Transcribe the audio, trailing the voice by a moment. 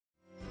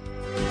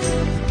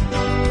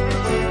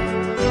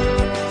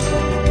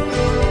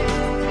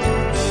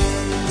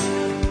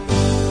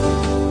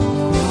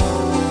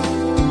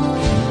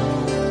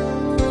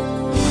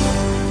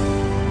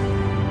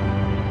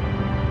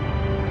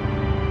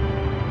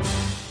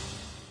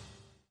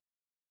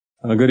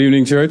Good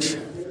evening, church.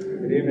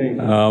 Good evening.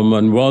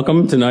 And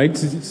welcome tonight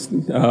to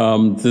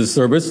this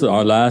service,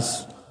 our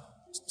last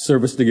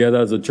service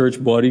together as a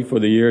church body for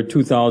the year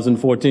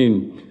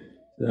 2014.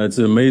 It's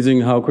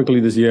amazing how quickly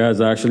this year has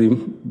actually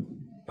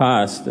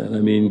passed. And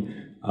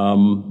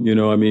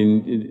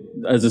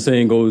as the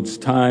saying goes,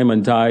 time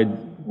and tide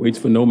waits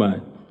for no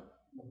man.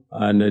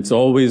 And it's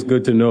always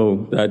good to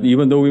know that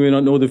even though we may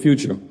not know the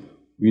future,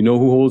 we know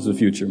who holds the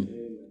future.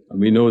 And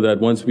we know that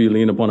once we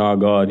lean upon our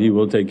God, He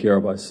will take care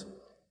of us.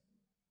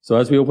 So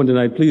as we open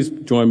tonight, please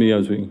join me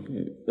as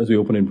we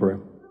open in prayer.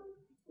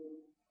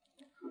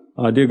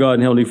 Dear God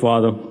and Heavenly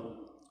Father,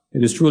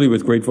 it is truly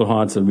with grateful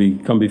hearts that we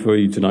come before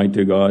you tonight,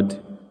 dear God.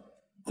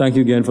 Thank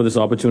you again for this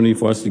opportunity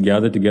for us to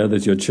gather together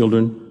as your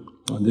children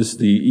on this,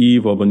 the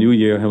eve of a new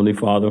year, Heavenly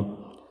Father.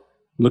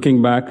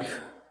 Looking back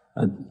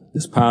at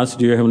this past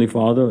year, Heavenly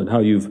Father, and how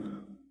you've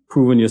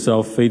proven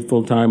yourself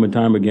faithful time and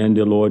time again,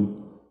 dear Lord,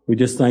 we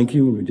just thank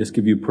you. We just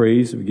give you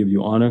praise. We give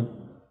you honor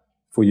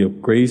for your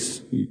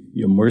grace,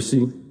 your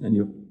mercy, and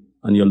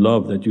your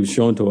love that you've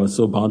shown to us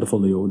so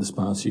bountifully over this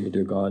past year,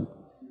 dear God.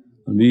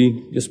 And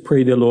we just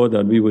pray, dear Lord,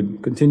 that we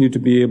would continue to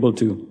be able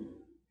to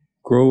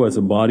grow as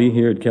a body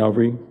here at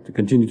Calvary, to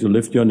continue to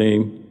lift your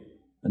name,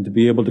 and to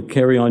be able to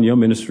carry on your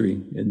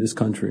ministry in this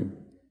country,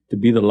 to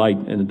be the light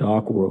in a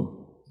dark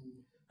world.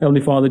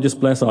 Heavenly Father, just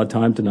bless our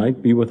time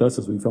tonight. Be with us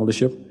as we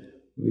fellowship.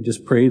 We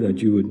just pray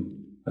that you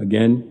would,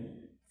 again,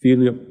 feel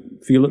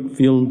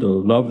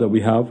the love that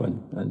we have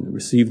and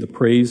receive the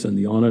praise and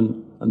the honor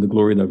and the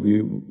glory that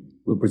we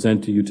will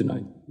present to you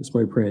tonight. This is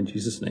my prayer in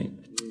Jesus'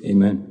 name.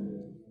 Amen.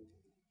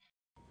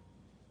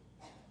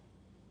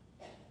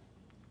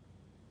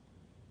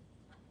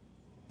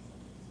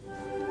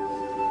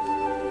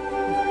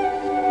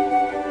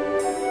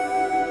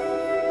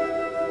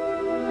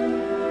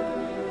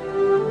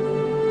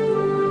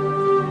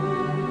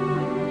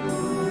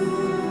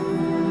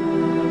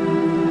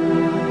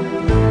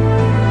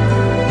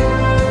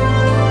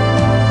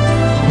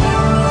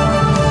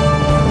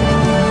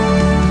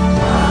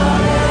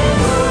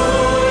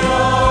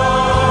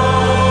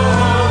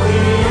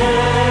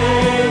 Hallelujah.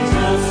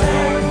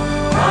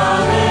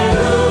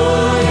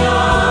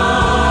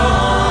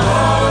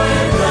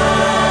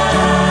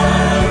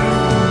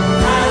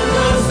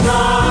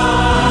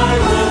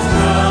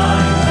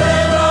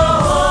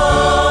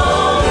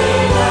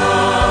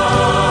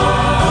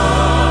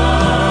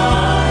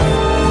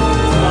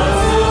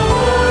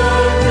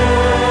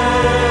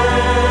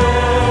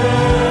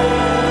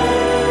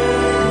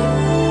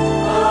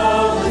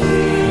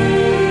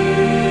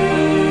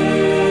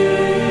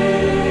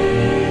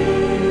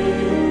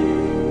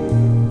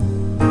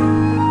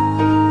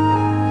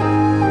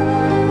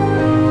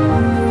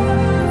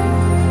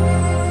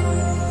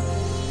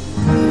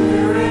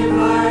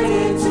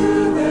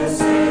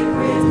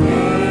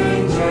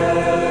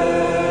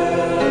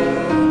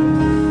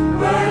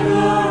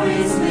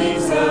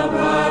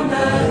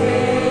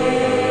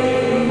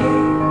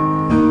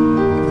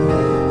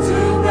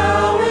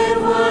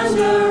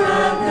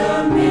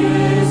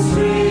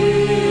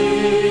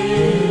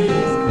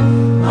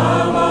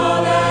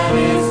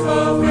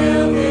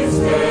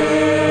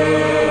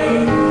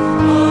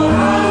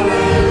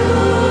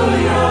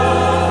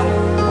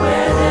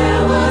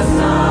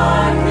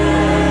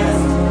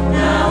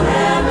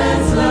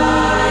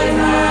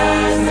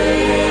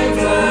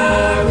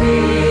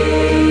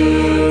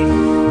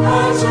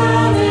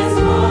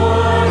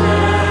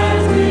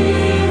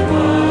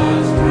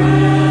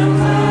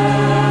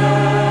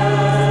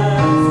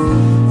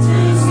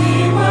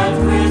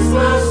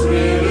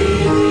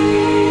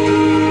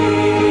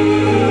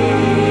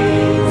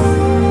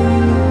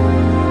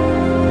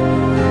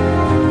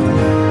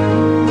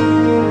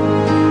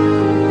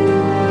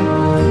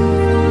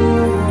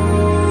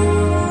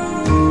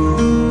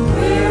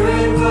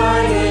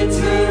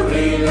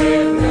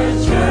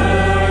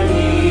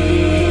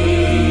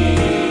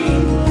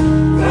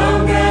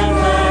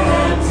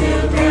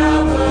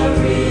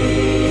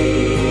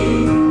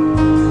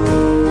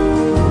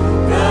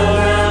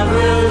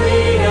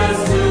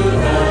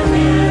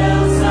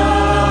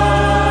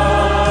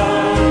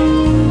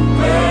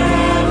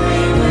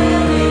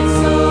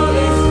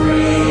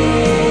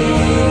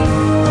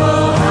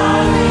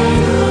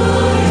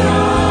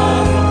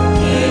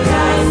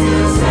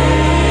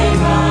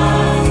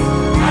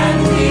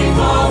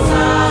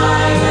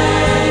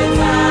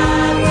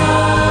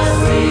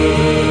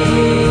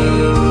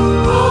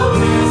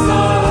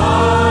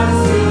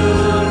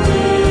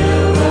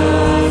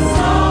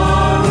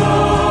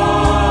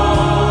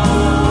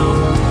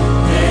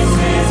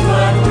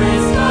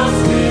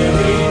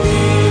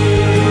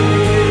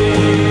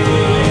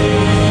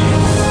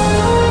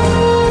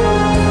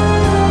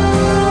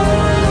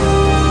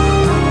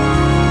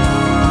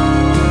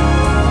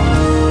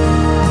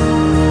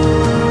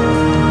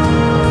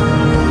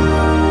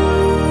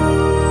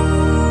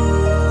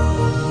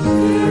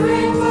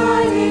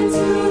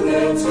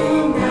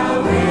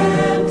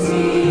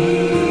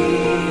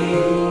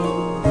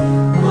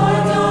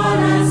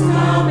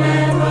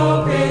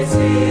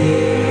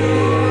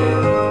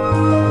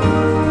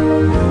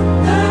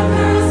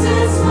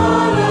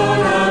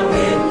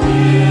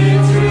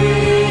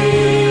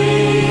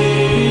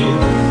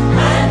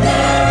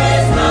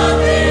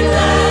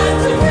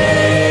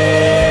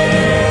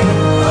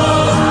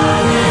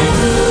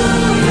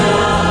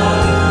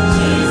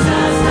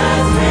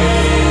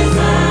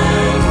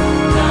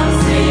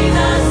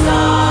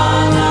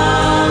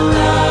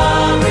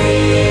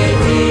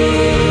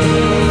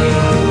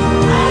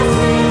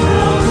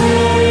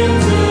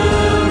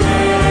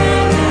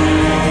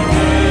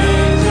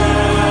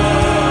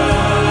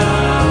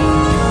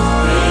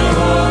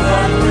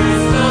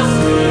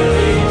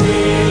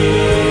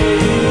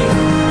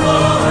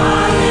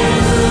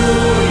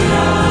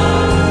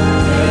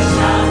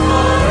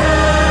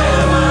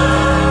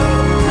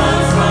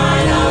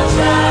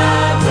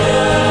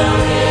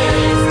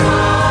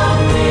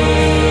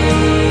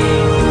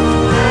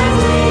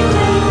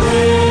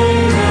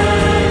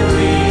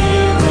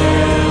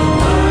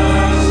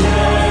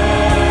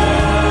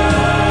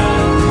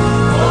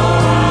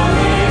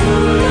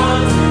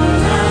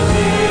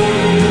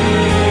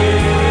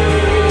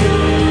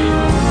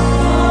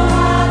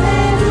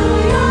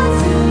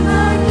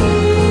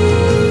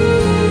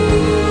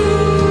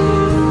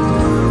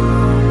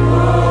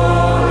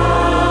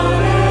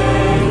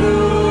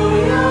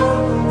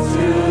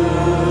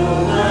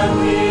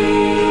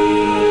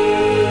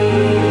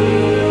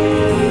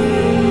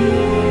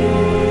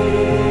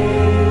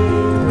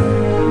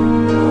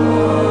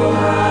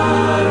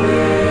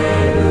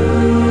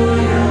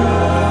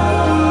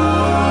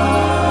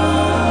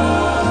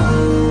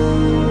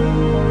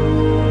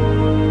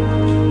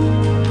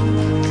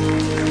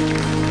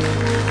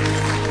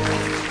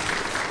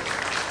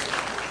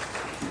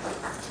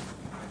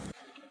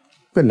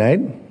 Good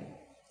night.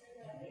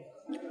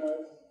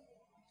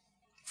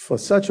 For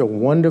such a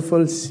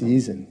wonderful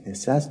season.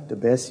 Is that the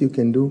best you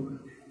can do?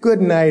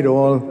 Good night,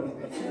 all.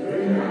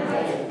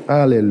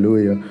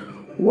 Hallelujah.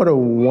 What a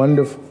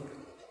wonderful...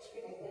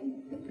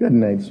 Good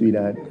night,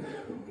 sweetheart.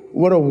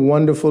 What a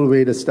wonderful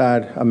way to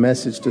start a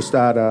message, to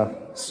start our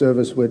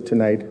service with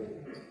tonight.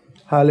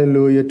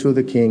 Hallelujah to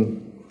the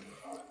King.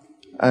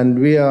 And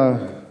we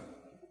are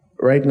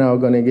right now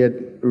going to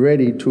get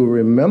ready to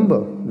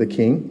remember the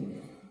King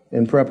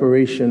in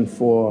preparation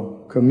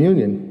for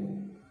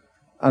communion.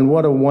 And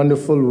what a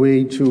wonderful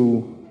way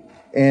to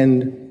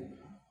end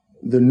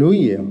the new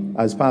year.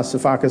 As Pastor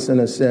Farquharson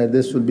has said,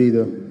 this will be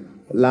the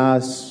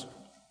last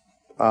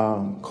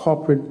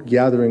corporate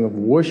gathering of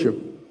worship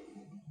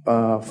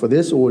for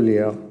this whole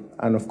year,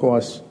 and of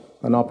course,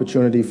 an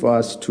opportunity for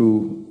us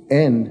to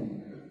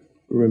end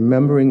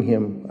remembering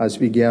him as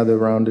we gather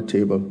around the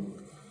table.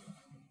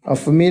 A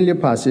familiar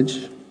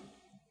passage,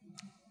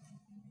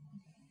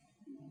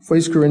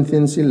 1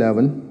 Corinthians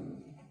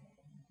 11,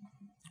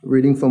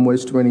 reading from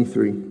verse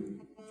 23.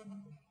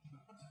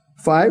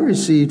 For I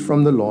received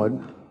from the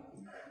Lord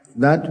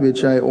that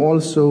which I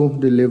also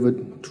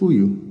delivered to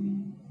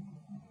you,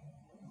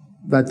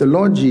 that the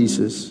Lord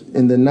Jesus,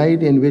 in the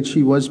night in which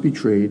he was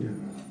betrayed,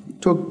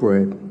 took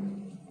bread.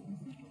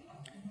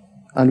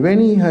 And when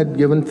he had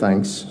given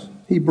thanks,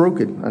 he broke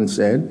it and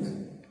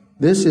said,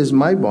 This is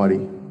my body,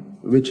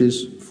 which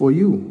is for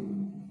you.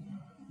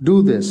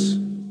 Do this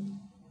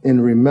in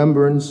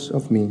remembrance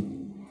of me.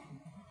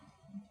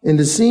 In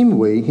the same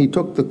way, he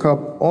took the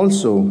cup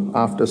also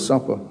after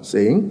supper,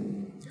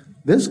 saying,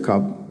 This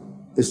cup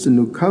is the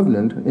new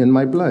covenant in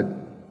my blood.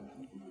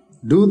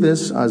 Do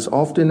this as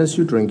often as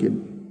you drink it,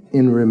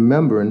 in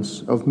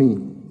remembrance of me.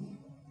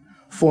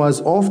 For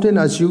as often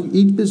as you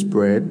eat this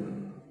bread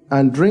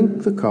and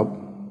drink the cup,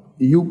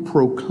 you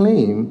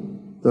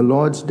proclaim the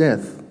Lord's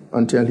death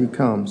until he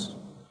comes.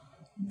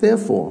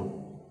 Therefore,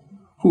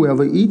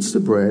 whoever eats the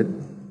bread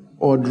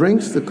or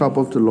drinks the cup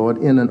of the Lord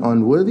in an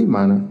unworthy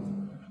manner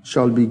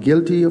shall be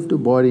guilty of the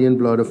body and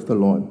blood of the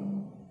Lord.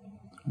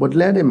 But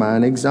let a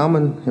man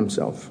examine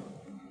himself,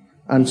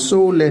 and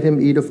so let him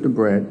eat of the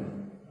bread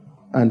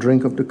and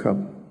drink of the cup.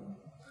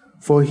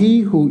 For he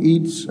who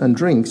eats and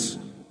drinks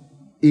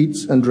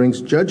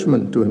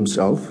judgment to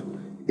himself,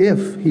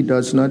 if he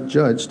does not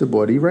judge the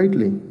body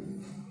rightly.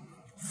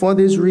 For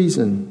this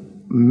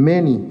reason,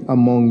 many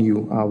among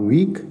you are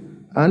weak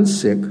and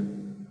sick,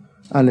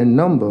 and in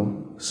number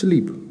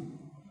sleep.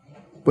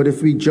 But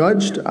if we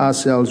judged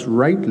ourselves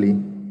rightly,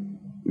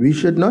 we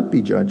should not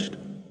be judged.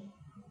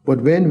 But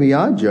when we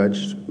are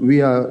judged,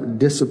 we are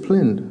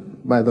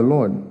disciplined by the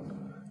Lord,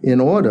 in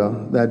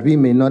order that we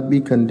may not be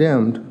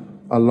condemned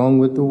along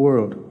with the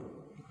world.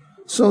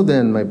 So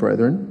then, my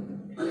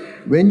brethren,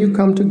 when you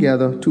come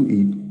together to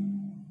eat,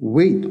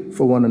 wait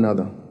for one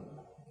another.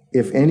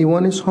 If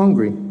anyone is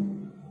hungry,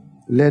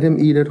 let him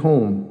eat at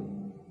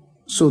home,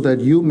 so that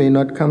you may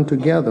not come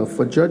together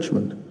for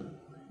judgment.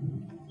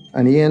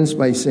 And he ends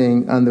by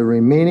saying, And the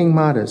remaining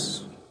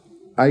matters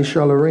I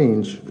shall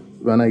arrange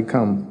when I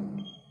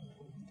come.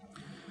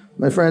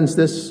 My friends,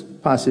 this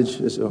passage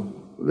is a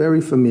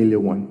very familiar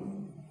one,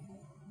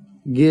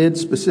 geared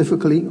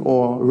specifically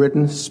or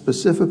written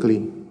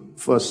specifically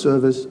for a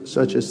service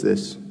such as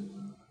this.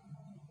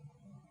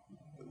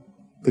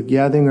 The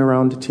gathering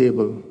around the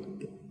table.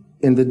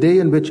 In the day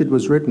in which it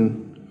was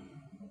written,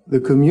 the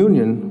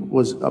communion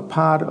was a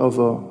part of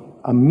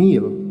a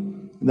meal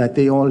that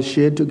they all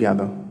shared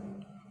together.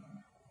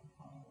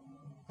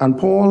 And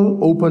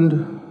Paul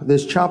opened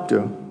this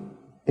chapter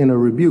in a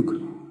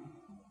rebuke.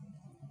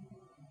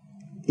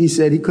 He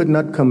said he could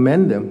not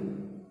commend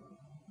them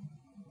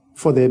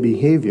for their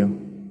behavior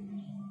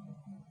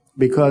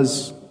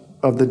because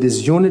of the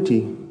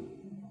disunity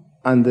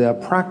and their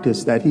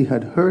practice that he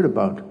had heard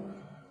about.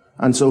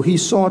 And so he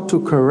sought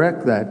to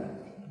correct that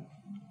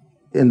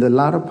in the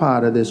latter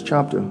part of this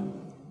chapter.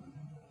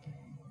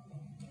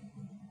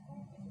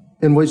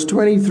 In verse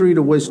 23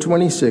 to verse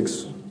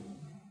 26,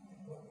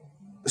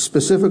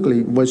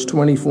 specifically verse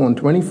 24 and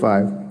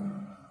 25,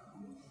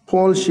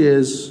 Paul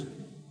shares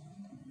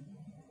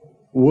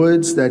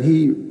words that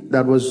he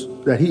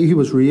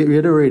was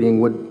reiterating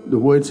what the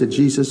words that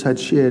Jesus had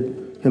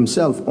shared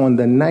himself on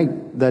the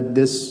night that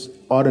this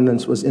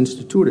ordinance was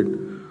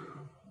instituted.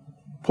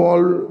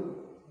 Paul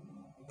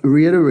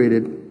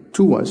reiterated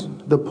to us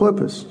the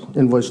purpose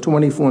in verse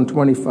 24 and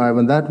 25,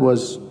 and that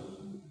was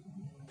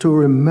to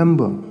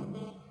remember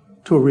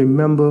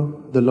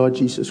the Lord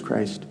Jesus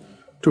Christ,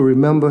 to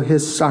remember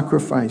his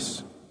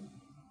sacrifice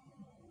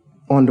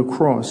on the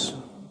cross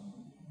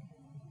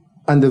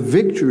and the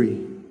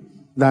victory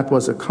that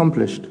was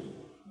accomplished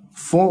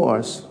for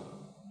us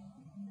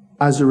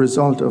as a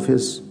result of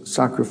his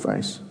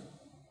sacrifice.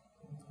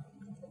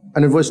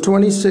 And in verse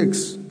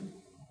 26,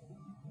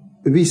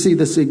 we see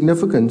the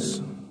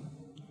significance,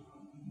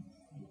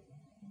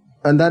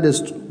 and that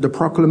is the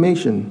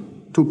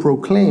proclamation, to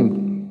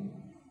proclaim.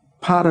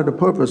 Part of the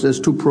purpose is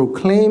to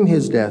proclaim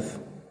his death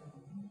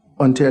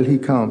until he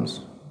comes.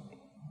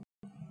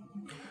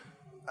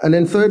 And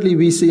then thirdly,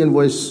 we see in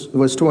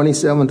verse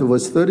 27 to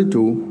verse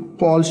 32,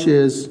 Paul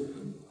shares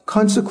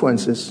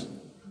consequences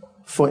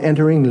for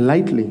entering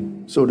lightly,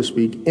 so to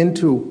speak,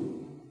 into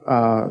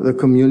the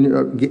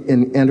communion,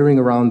 in entering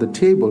around the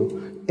table,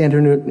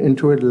 entering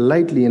into it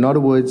lightly. In other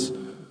words,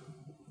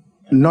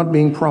 not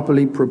being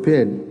properly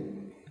prepared.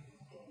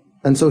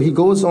 And so he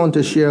goes on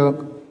to share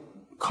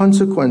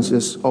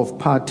consequences of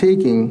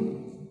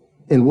partaking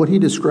in what he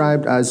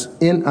described as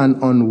in an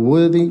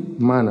unworthy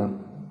manner.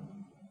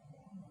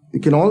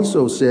 It can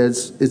also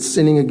says it's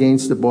sinning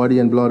against the body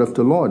and blood of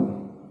the Lord.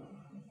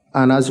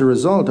 And as a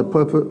result,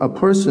 a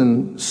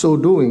person so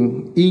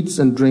doing eats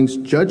and drinks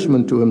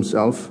judgment to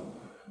himself.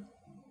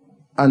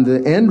 And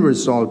the end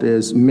result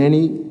is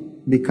many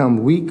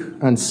become weak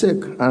and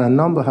sick, and a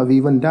number have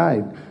even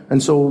died.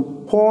 And so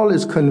Paul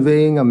is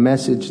conveying a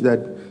message that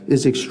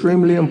is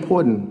extremely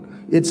important.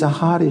 It's a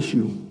heart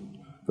issue.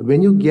 But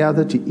when you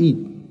gather to eat,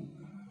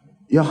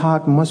 your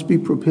heart must be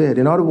prepared.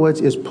 In other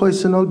words, it's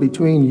personal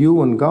between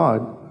you and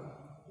God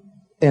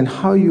and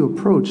how you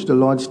approach the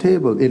Lord's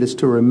table. It is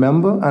to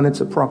remember, and it's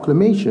a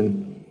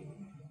proclamation.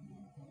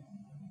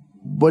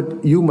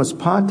 But you must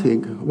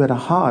partake with a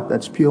heart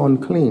that's pure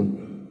and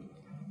clean.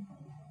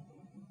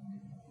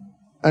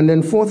 And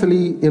then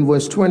fourthly, in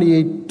verse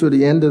 28 to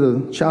the end of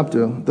the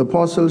chapter, the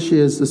apostle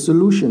shares the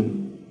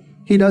solution.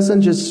 He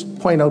doesn't just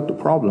point out the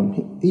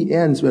problem. He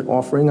ends with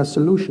offering a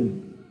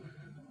solution.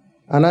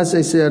 And as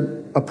I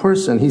said, a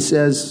person, he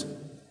says,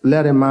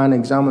 let a man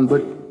examine.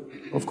 But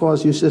of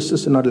course, your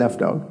sisters are not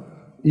left out.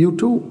 You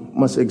too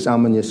must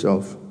examine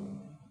yourself.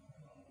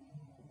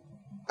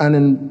 And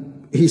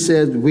then he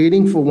says,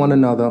 waiting for one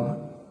another.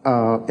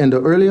 In the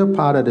earlier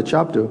part of the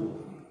chapter,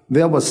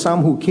 there were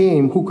some who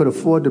came who could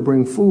afford to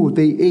bring food.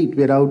 They ate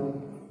without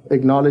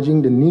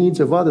acknowledging the needs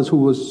of others who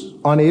was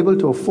unable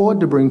to afford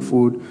to bring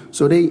food.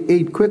 So they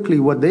ate quickly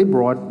what they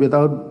brought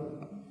without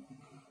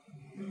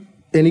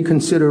any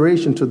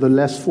consideration to the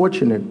less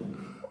fortunate.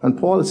 And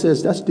Paul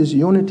says that's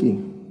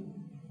disunity.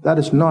 That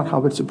is not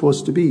how it's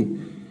supposed to be.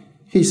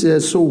 He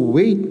says, so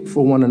wait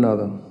for one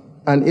another.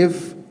 And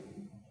if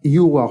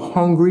you are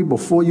hungry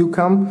before you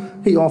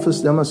come, he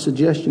offers them a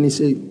suggestion. He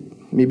says,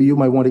 maybe you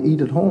might want to eat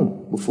at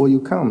home before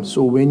you come.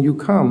 So when you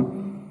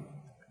come,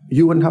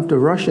 you wouldn't have to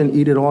rush and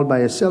eat it all by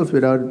yourself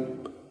without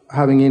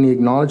having any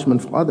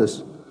acknowledgement for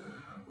others.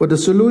 But the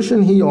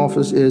solution he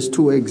offers is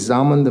to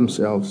examine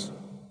themselves.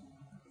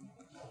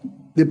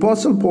 The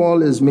Apostle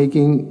Paul is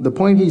making, the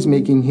point he's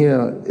making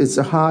here is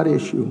a hard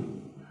issue.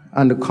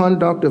 And the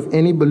conduct of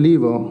any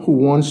believer who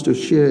wants to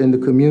share in the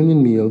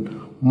communion meal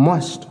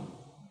must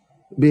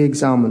be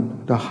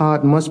examined. The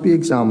heart must be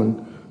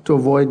examined to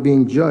avoid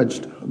being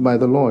judged by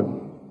the Lord.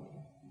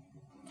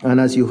 And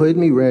as you heard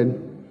me read,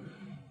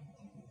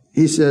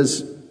 he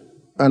says,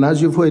 and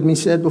as you've heard me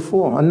said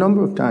before a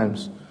number of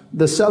times,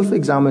 the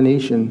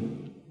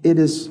self-examination, it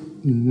is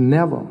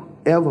never,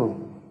 ever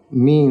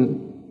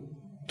mean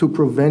to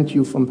prevent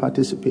you from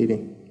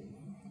participating.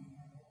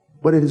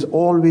 But it is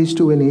always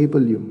to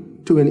enable you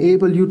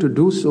to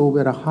do so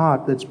with a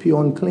heart that's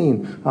pure and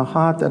clean, a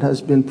heart that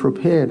has been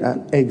prepared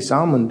and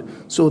examined,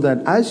 so that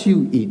as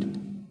you eat,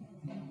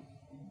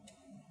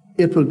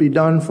 it will be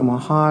done from a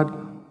heart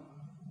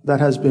that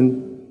has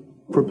been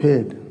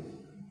prepared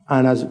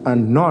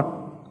and not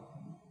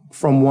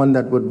from one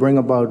that would bring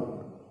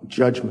about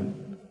judgment.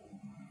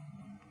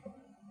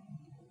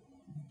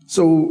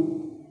 So,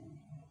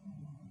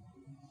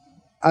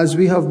 as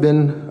we have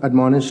been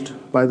admonished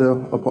by the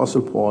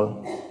Apostle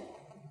Paul,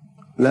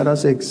 let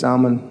us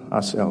examine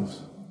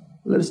ourselves.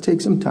 Let us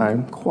take some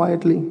time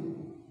quietly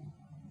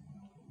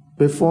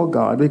before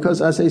God,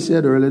 because as I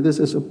said earlier, this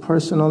is a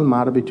personal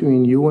matter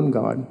between you and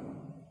God.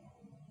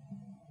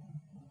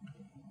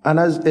 And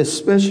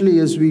especially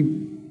as we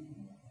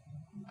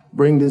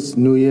bring this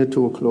new year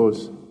to a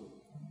close,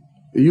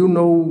 you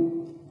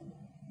know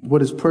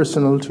what is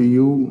personal to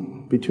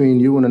you, between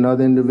you and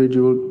another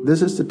individual.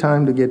 This is the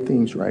time to get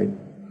things right,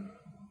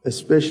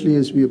 especially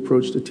as we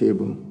approach the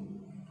table.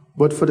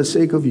 But for the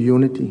sake of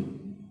unity,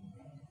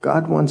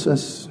 God wants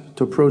us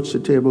to approach the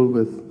table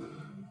with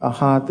a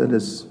heart that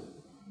has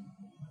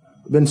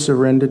been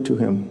surrendered to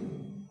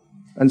Him.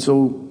 And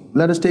so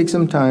let us take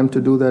some time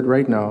to do that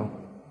right now,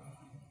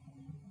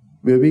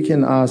 where we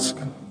can ask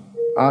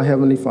our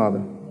Heavenly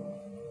Father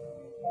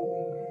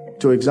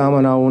to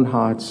examine our own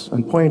hearts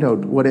and point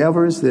out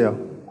whatever is there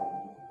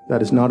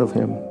that is not of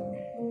Him,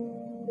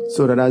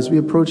 so that as we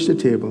approach the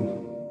table,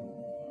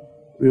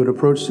 we would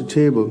approach the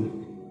table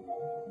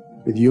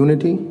with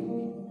unity,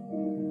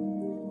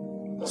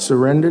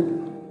 surrendered,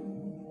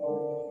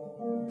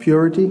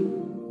 purity,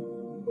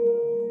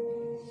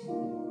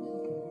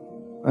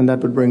 and that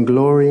would bring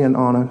glory and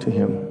honor to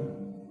Him.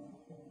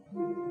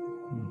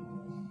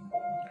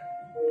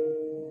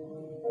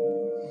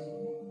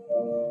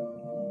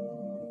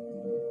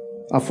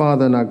 Our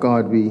Father and our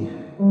God, we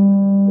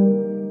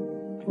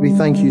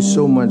thank you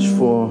so much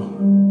for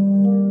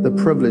the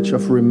privilege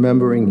of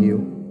remembering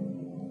you,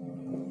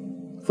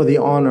 for the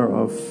honor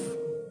of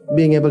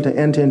being able to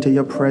enter into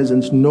your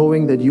presence,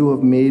 knowing that you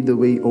have made the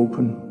way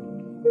open.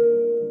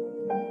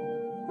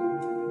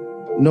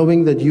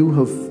 knowing that you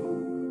have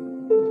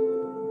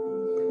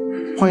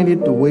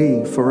pointed the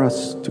way for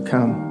us to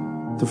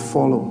come, to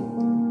follow.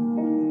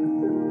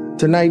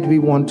 Tonight we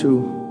want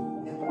to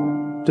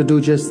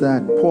do just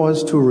that.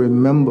 Pause to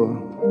remember,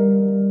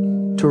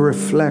 to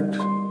reflect,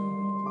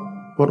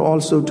 but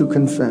also to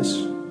confess,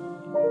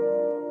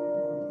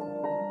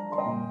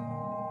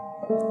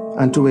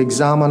 and to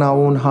examine our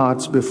own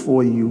hearts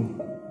before you.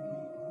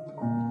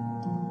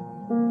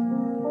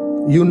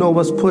 You know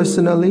us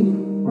personally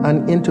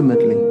and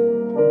intimately.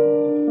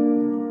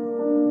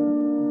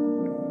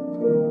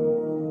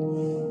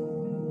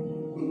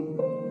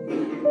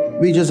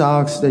 We just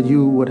ask that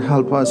you would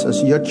help us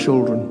as your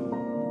children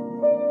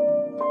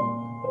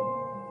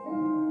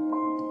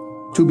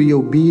to be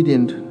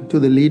obedient to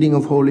the leading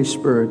of Holy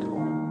Spirit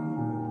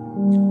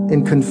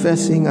in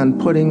confessing and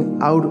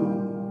putting out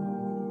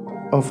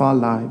of our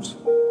lives,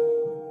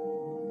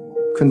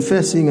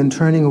 confessing and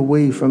turning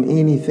away from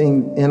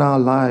anything in our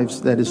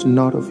lives that is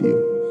not of you,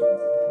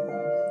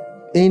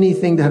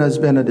 anything that has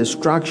been a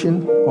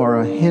distraction or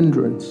a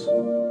hindrance,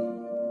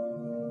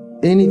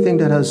 anything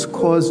that has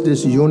caused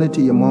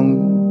disunity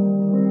among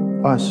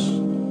us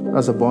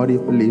as a body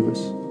of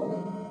believers.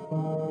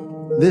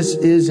 This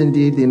is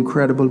indeed the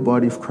incredible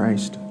body of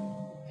Christ.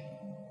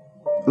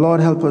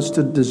 Lord, help us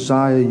to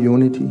desire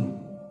unity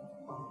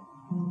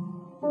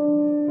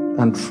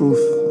and truth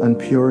and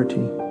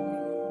purity.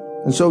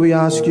 And so we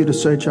ask you to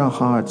search our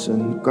hearts.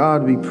 And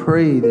God, we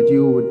pray that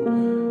you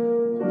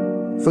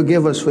would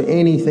forgive us for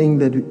anything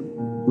that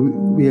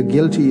we are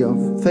guilty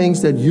of,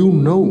 things that you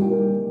know.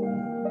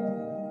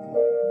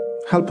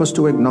 Help us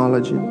to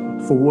acknowledge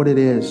it for what it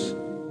is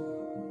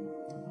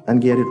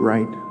and get it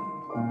right.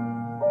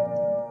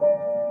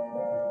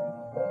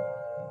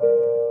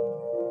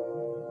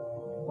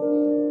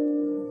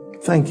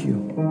 Thank you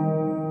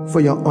for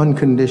your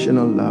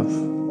unconditional love,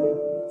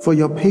 for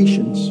your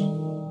patience.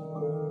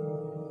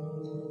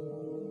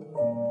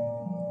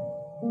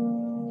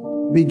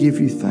 We give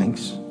you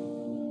thanks.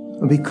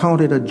 And we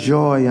count it a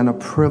joy and a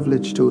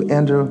privilege to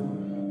enter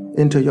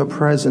into your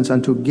presence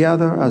and to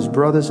gather as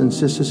brothers and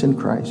sisters in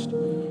Christ,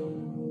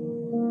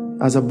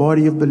 as a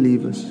body of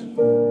believers,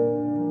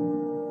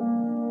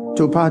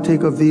 to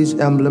partake of these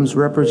emblems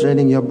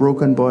representing your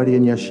broken body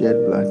and your shed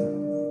blood.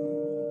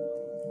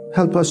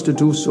 Help us to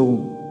do so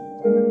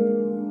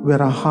with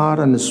a heart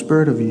and a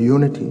spirit of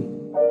unity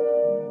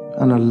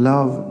and a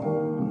love,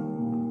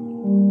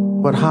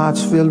 but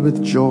hearts filled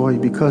with joy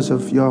because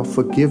of your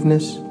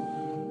forgiveness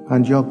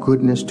and your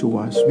goodness to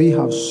us. We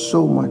have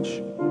so much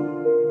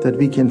that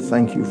we can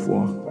thank you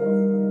for.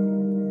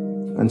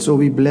 And so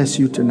we bless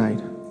you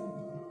tonight.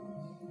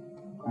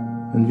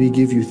 And we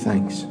give you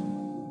thanks.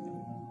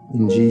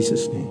 In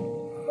Jesus' name.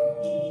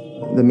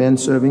 The men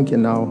serving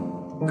can now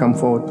come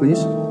forward,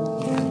 please.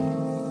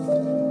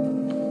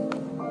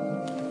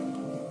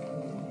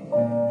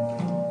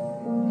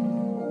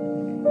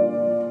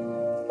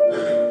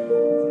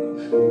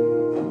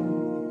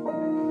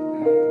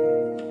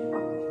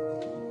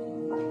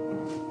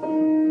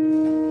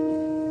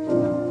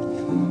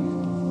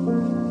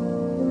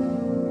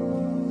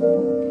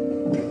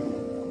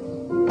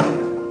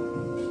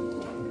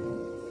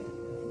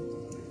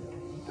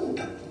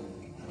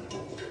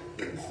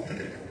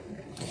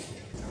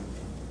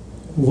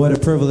 What a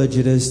privilege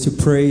it is to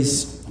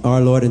praise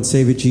our Lord and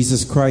Savior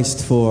Jesus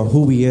Christ for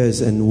who He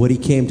is and what He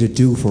came to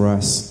do for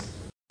us.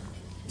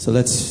 So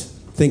let's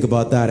think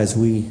about that as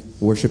we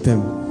worship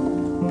Him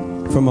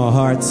from our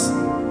hearts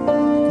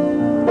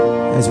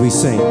as we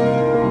sing.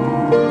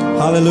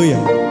 Hallelujah.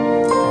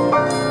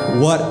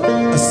 What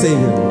a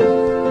Savior.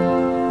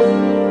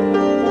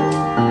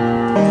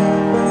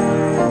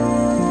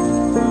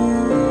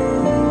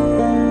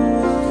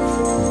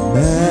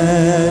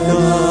 Man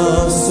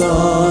of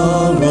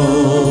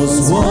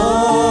sorrows,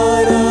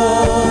 what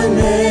a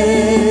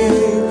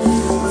name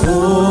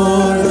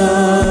for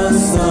the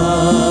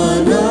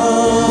Son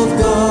of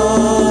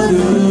God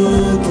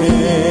who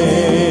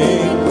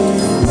came,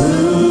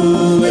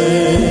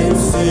 wooing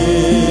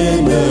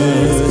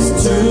sinners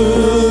to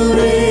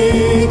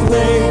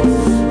reclaim.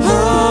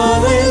 Hallelujah,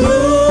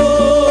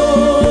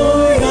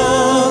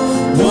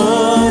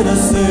 what a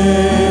Savior.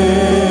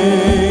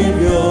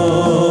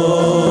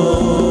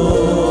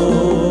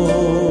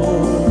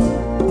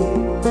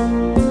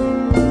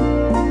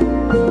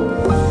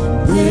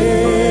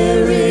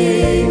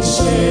 Bearing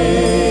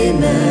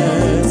shame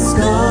and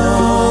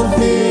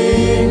scoffing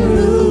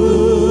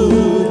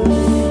rude,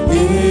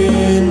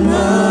 in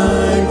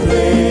my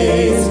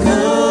place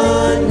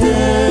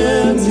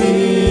condemned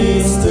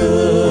He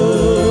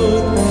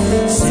stood,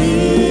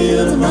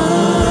 sealed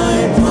my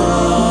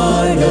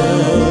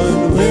pardon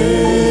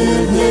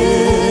with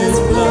His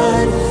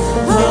blood.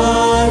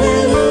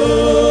 Hallelujah,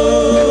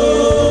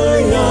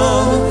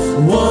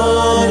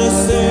 what a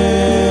Savior.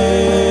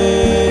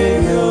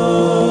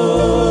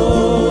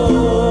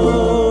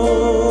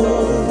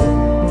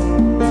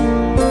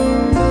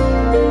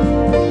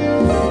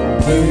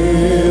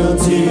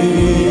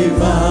 Guilty,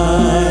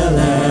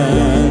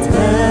 violent,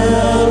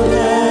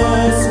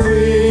 helpless,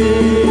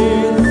 free,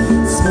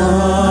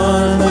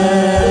 small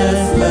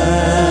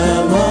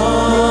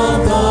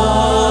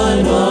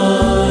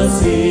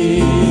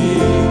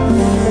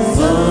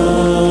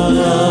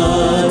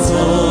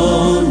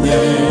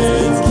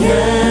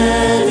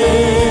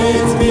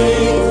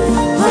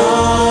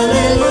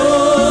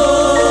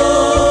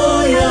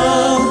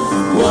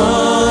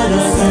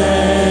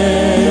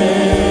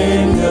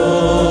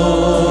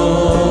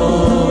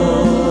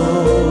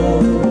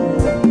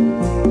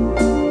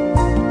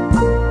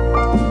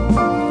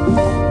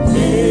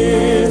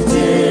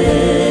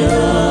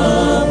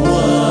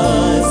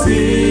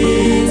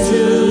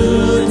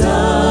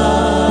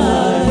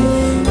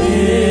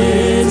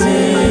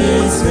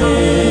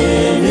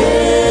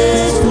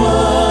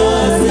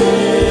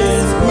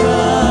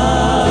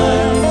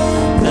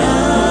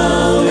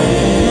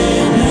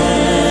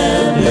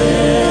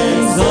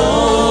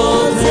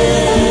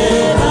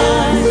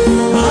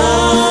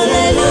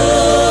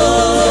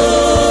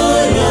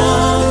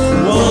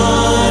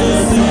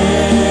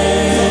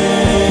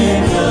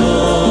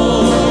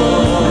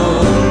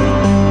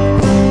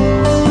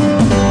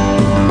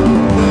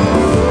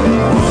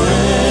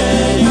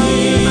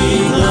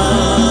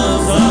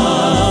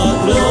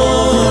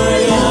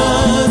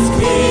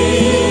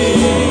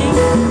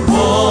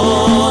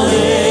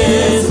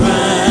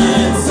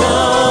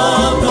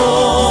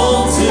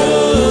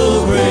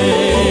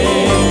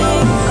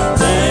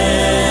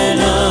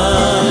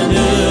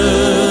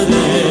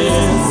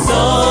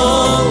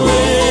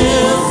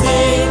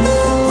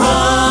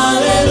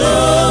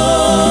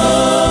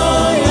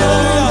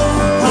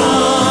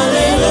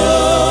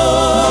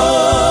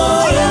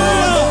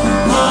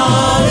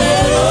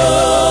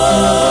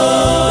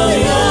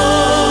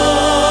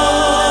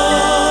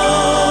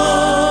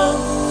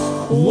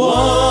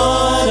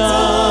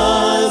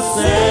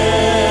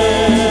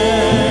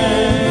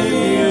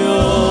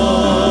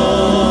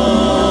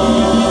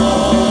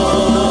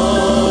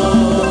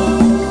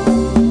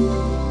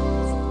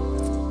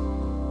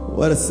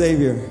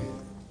Savior.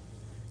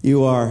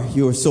 You are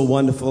so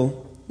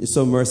wonderful. You're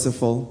so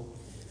merciful.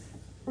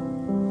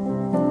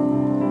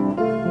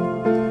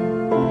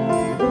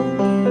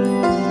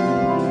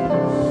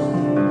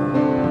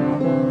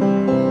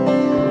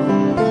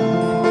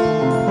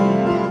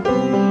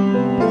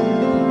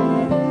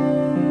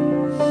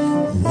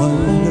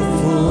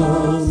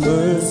 Wonderful,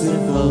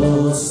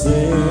 merciful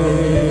Savior,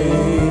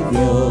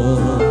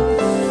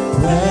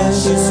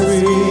 precious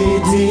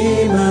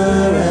Redeemer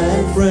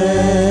and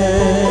friend.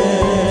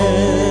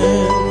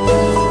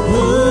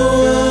 Who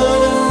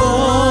would have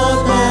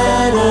thought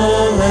that a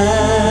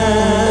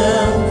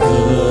lamb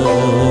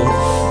could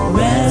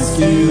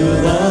rescue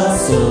the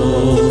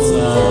souls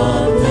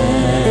of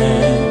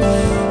men?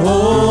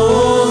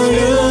 Oh,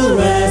 you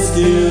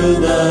rescue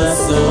the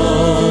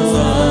souls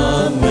of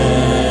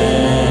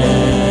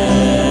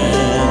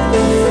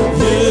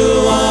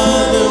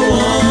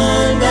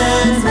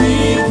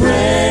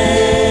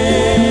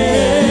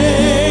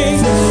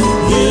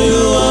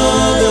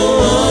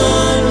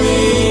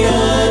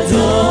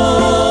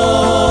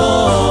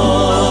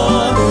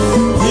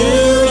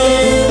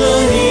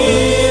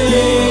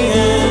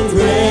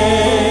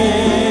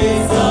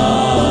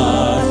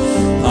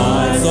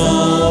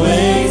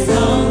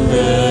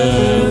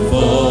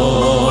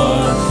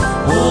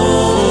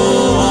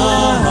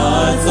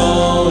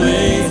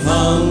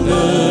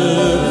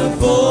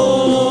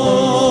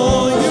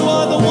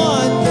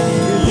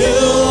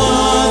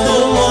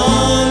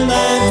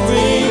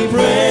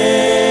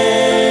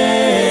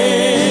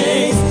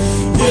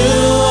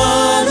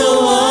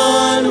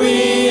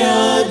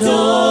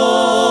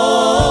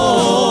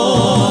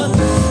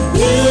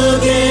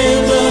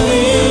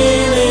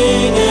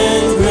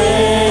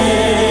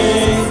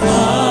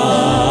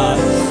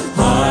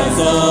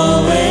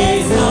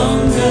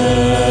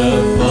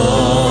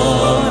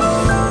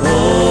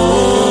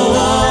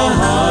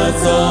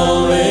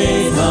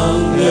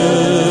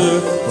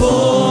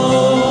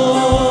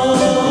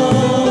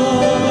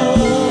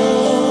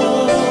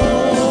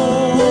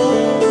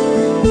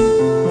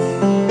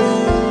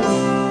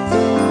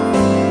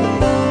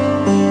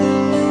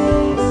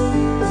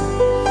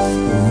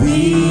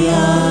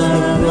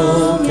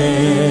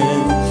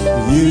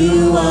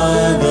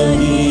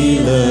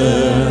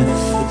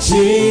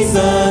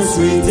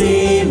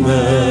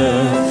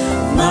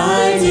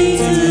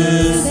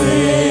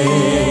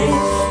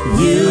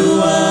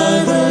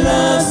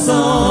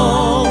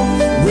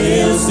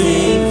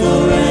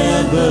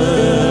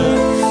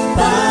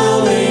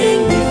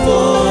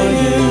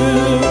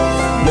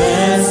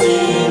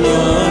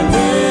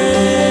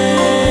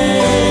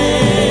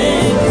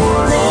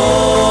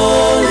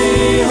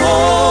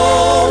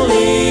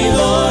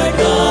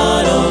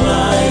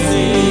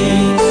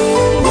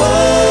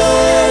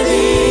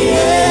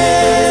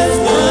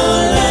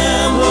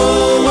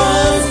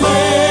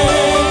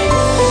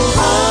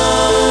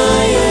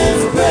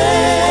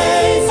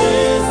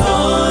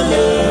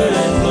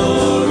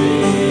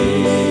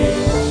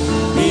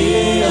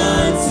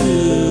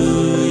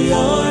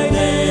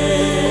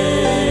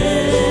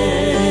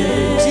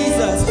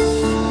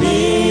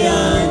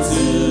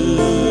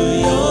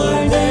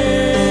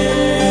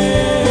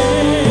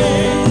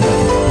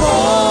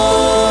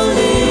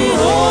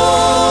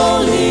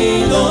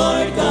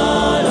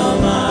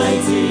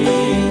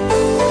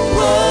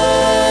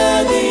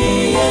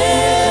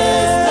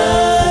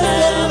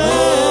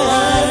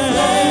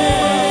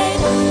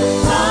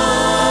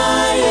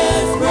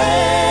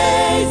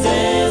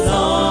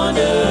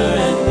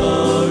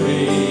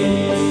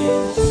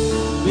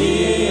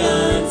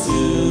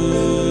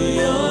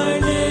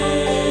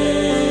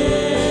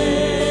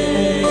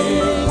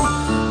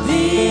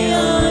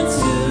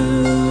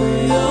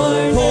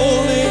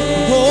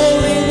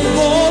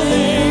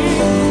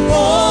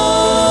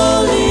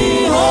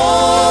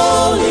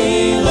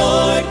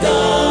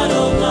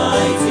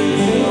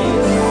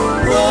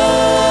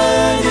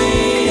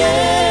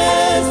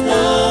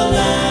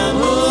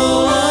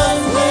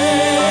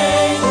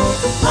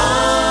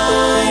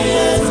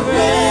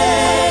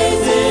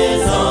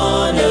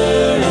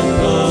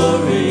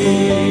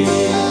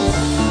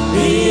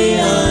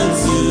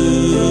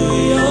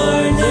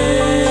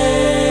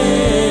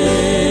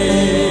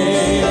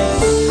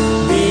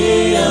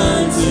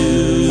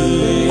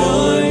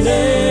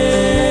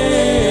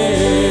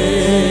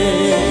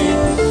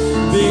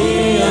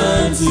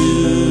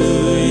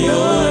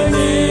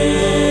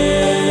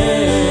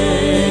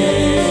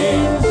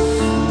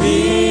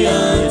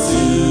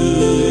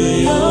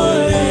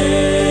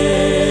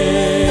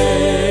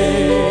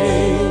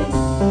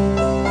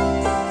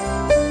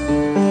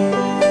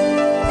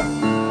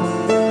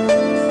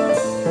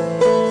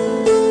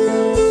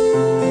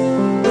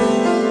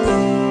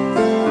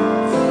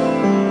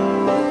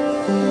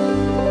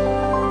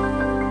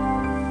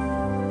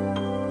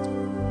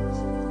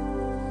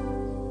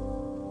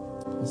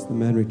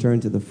return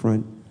to the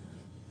front.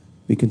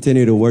 We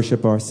continue to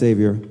worship our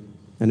Savior.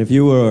 And if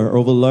you were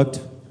overlooked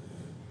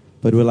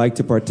but would like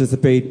to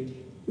participate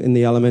in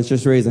the elements,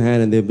 just raise a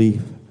hand and they'll be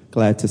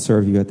glad to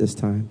serve you at this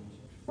time.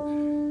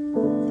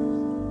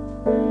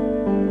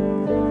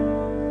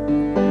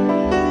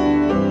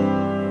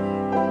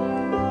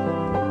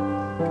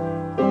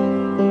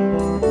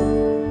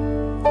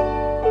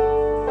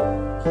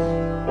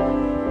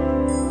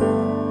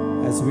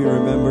 As we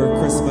remember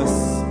Christmas,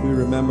 we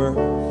remember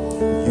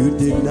you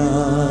did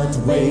not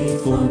wait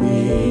for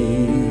me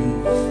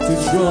to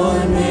draw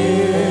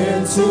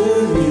near to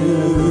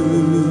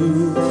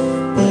you,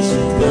 but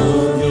you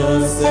clothed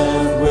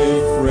yourself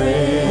with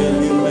frail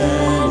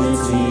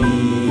humanity.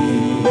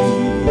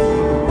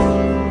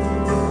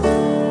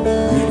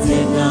 You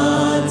did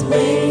not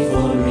wait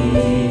for me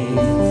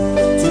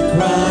to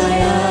cry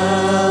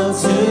out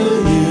to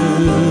you,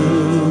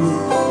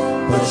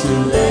 but you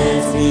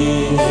let me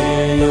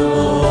hear your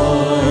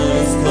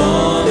voice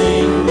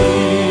calling me,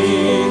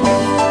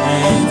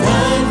 and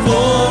I'm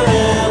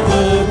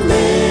forever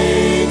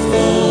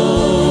grateful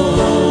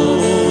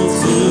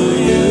to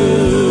you.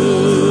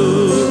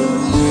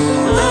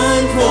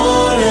 I'm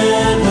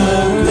forever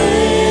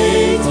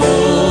grateful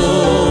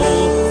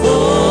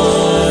for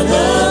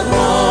the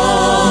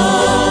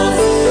cross.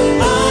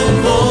 I'm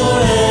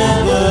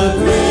forever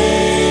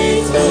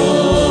grateful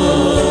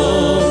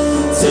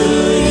to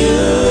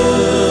you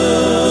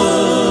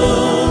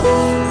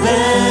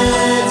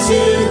that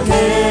you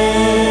came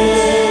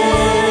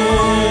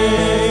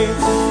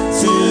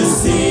to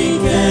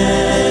seek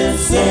and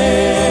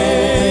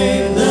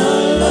save the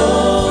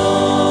Lord.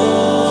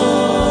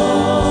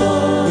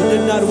 You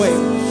did not wait.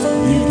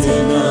 You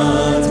did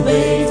not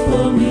wait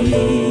for me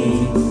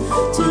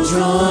to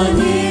draw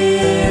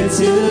near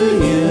to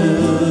you,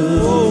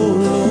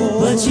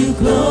 but you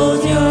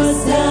clothed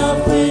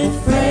yourself with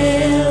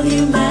frail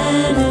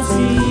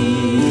humanity.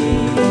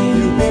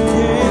 You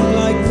became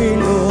like me,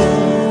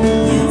 Lord.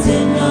 You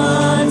did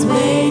not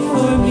wait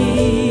for me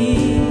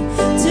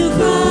to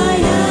cry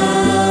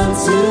out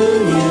to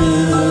you.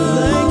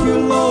 Thank you,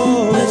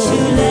 Lord. But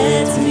you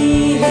let me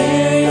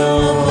hear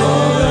your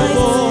voice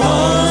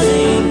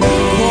calling me.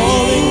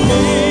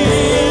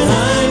 And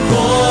I'm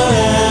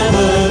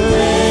forever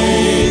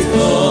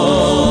grateful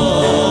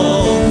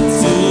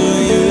to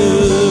you.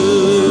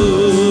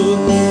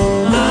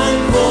 I'm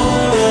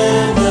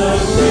forever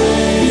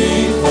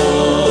grateful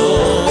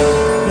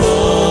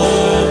for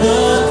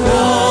the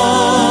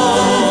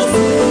cross.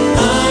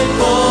 I'm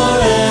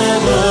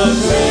forever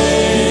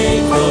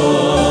grateful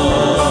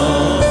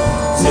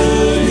to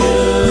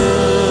you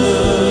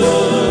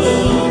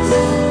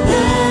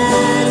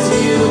that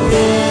you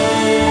came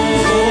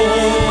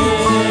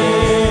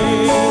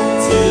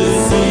to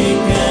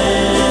seek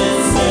and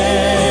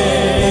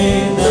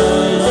save the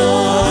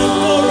Lord.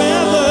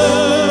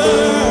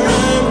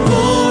 I'm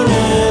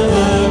forever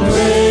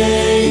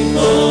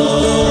grateful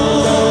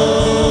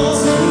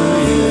to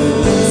you,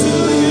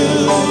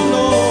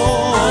 Lord.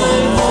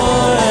 I'm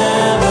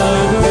forever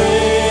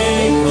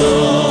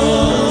grateful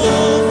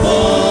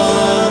for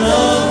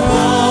the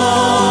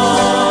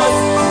cross.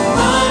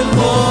 I'm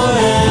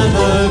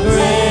forever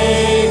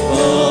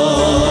grateful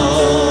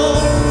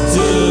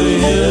to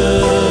you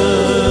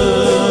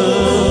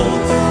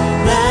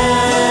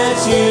that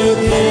you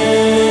came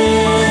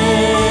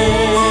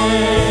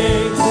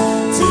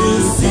to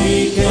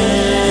seek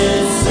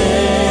and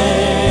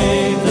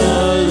save the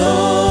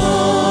Lord.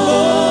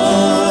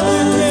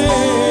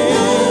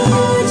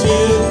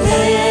 You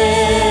came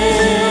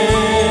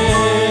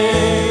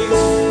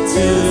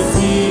to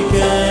seek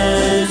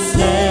and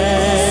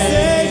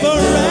save a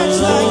wretch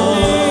like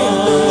me.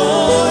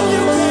 Lord,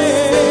 you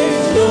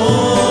came.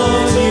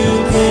 Lord, you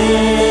came.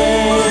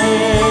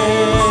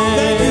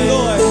 Thank you,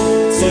 Lord.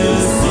 To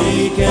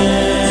seek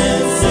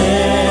and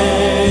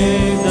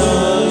save the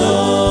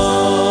Lord.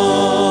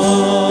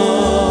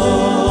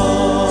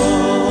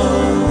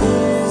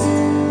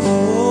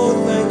 Oh,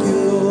 thank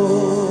you,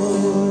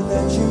 Lord,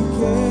 that you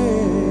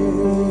came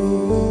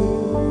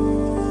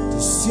to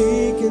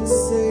seek and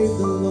save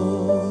the Lord.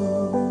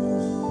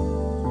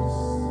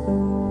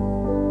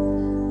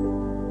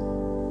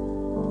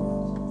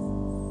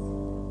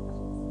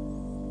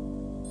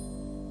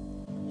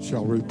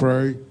 Shall we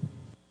pray?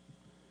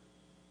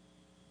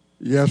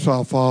 Yes,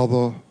 our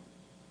Father,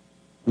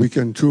 we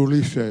can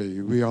truly say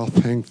we are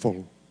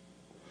thankful.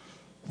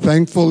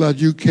 Thankful that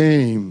you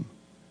came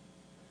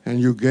and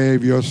you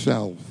gave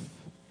yourself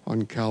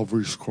on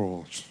Calvary's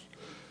cross.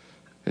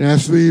 And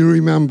as we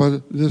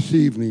remember this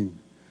evening,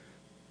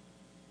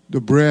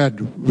 the bread,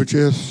 which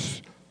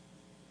is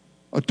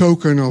a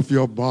token of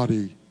your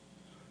body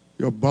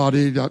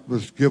that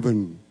was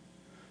given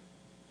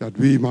that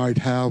we might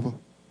have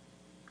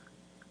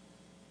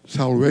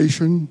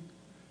salvation,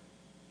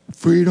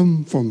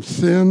 freedom from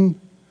sin,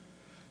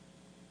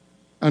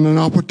 and an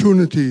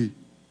opportunity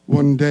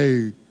one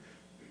day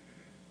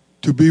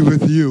to be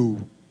with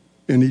you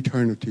in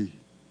eternity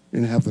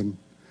in heaven.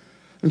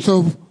 And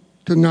so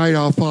tonight,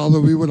 our Father,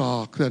 we would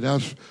ask that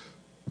as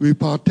we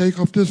partake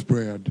of this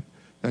bread,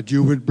 that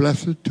you would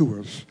bless it to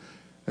us,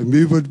 and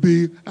we would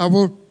be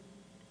ever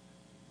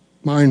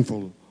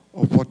mindful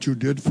of what you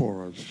did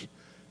for us.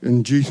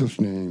 In Jesus'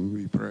 name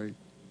we pray.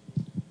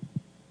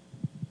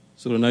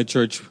 So tonight,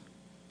 church,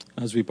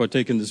 as we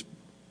partake of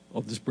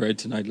this bread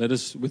tonight, let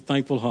us, with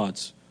thankful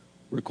hearts,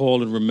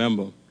 recall and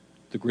remember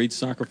the great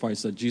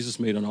sacrifice that Jesus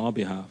made on our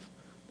behalf,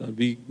 that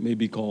we may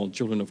be called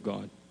children of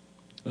God.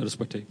 Let us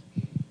partake.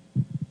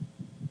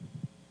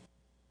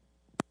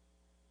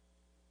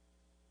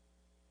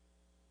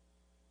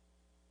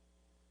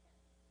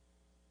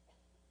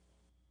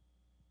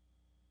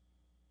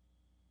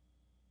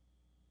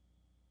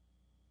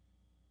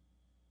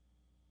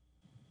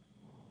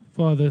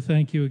 Father,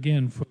 thank you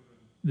again for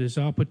this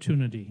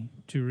opportunity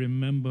to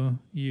remember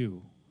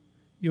you.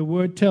 Your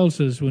word tells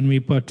us when we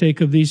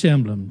partake of these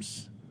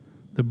emblems,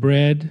 the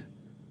bread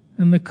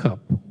and the cup,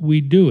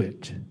 we do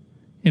it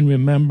in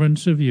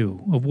remembrance of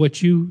you, of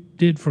what you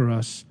did for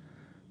us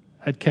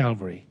at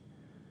Calvary.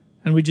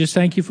 And we just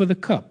thank you for the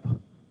cup,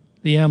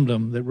 the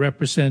emblem that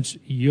represents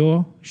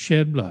your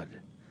shed blood.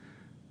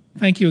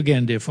 Thank you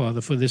again, dear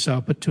Father, for this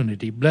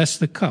opportunity. Bless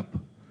the cup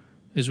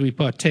as we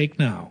partake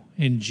now.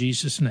 In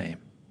Jesus' name,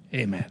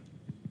 amen.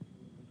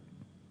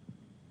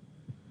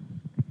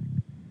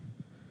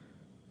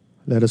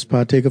 Let us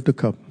partake of the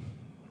cup,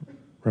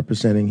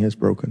 representing his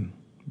broken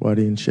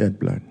body and shed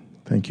blood.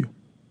 Thank you.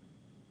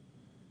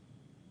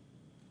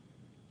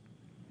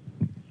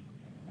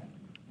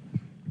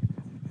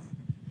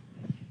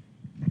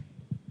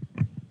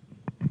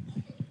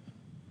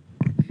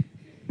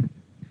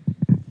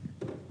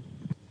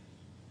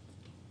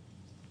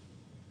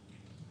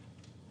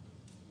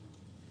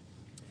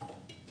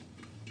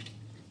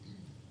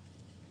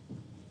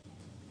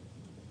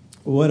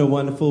 What a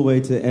wonderful way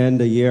to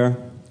end a year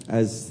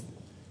as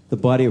the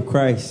body of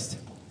Christ,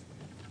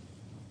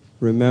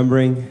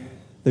 remembering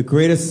the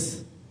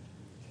greatest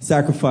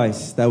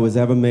sacrifice that was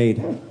ever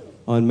made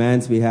on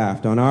man's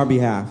behalf, on our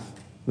behalf,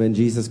 when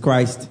Jesus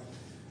Christ,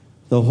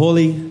 the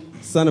Holy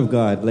Son of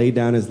God, laid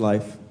down his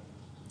life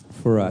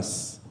for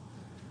us.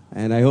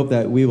 And I hope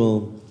that we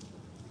will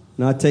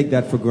not take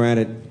that for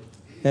granted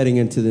heading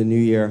into the new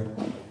year.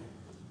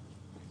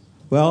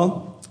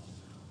 Well,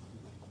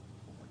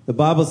 the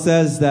Bible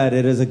says that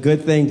it is a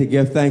good thing to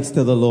give thanks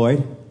to the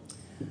Lord.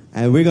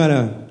 And we're going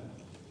to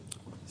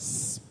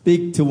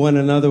speak to one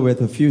another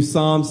with a few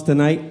psalms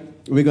tonight.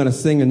 We're going to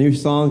sing a new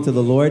song to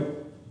the Lord,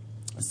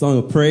 a song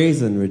of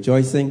praise and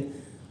rejoicing,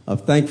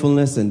 of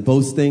thankfulness and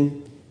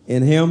boasting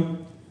in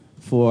him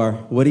for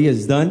what he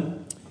has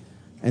done.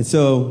 And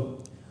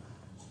so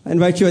I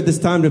invite you at this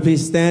time to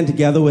please stand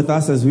together with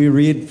us as we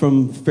read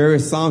from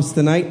various psalms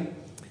tonight.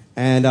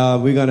 And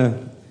we're going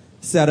to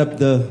set up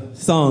the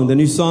song, the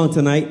new song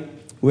tonight,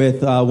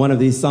 with one of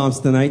these psalms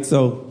tonight.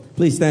 So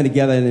please stand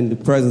together in the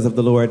presence of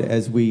the Lord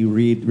as we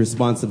read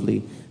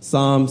responsively.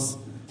 Psalms,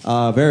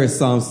 various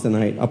psalms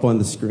tonight up on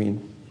the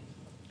screen.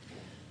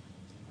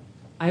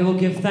 I will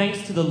give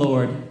thanks to the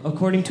Lord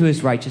according to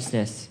his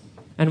righteousness,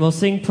 and will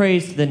sing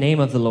praise to the name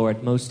of the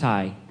Lord Most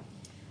High.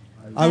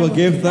 I will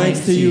give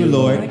thanks to you,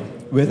 Lord,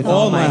 with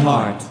all my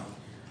heart.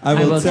 I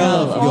will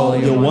tell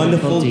of your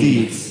wonderful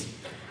deeds.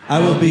 I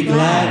will be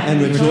glad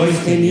and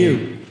rejoice in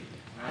you.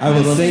 I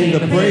will sing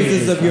the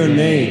praises of your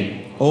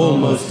name, O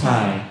Most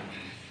High.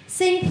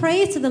 Sing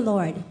praise to the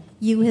Lord,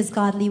 you his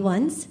godly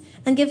ones,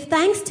 and give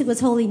thanks to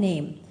his holy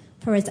name.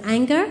 For his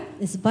anger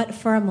is but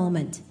for a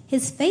moment.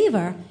 His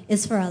favor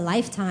is for a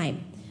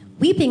lifetime.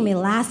 Weeping may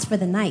last for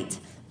the night,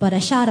 but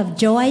a shout of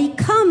joy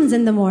comes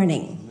in the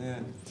morning.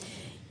 Amen.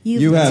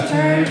 You have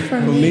turned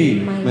for me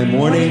my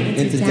mourning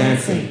into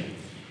dancing.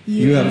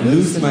 You have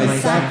loosed my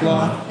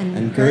sackcloth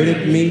and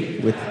girded me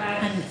with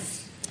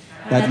gladness,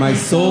 that my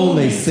soul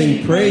may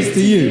sing praise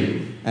to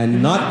you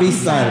and not be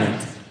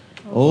silent.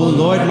 O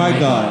Lord my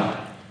God,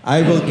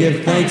 I will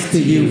give thanks to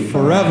you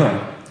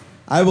forever.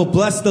 I will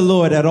bless the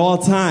Lord at all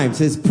times.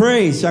 His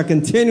praise shall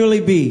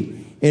continually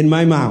be in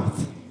my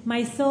mouth.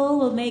 My soul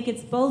will make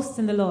its boast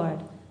in the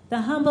Lord.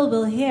 The humble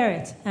will hear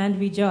it and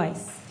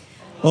rejoice.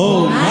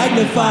 Oh,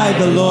 magnify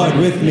the Lord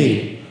with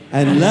me,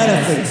 and let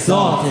us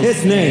exalt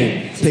his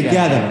name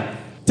together.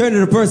 Turn to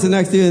the person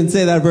next to you and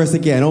say that verse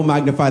again. Oh,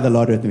 magnify the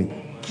Lord with me.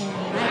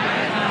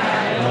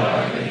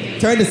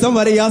 Turn to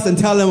somebody else and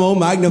tell them, oh,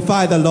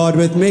 magnify the Lord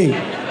with me. Oh,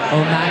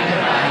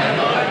 magnify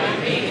the Lord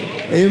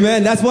with me.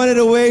 Amen. That's one of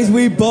the ways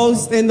we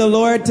boast in the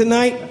Lord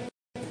tonight.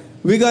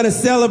 We're going to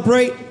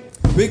celebrate.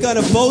 We're going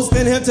to boast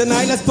in him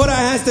tonight. Let's put our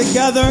hands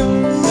together.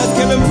 Let's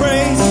give him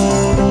praise.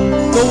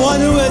 The one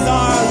who is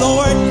our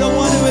Lord, the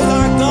one who is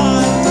our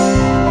God,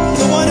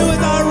 the one who is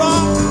our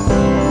rock,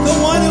 the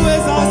one who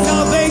is our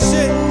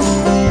salvation,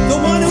 the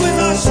one who is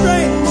our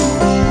strength.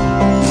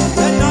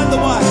 Let not the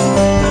wise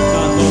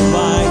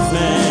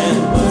man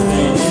boast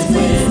in his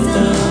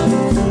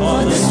wisdom,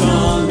 or the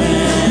strong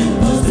man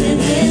boast in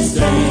his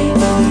strength.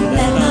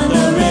 Let not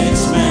the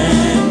rich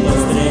man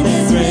boast in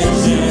his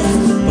riches,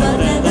 but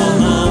let the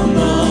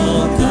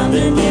humble come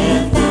and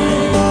give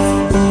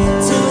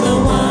thanks to the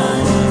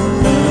one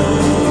who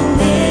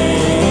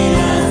made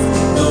us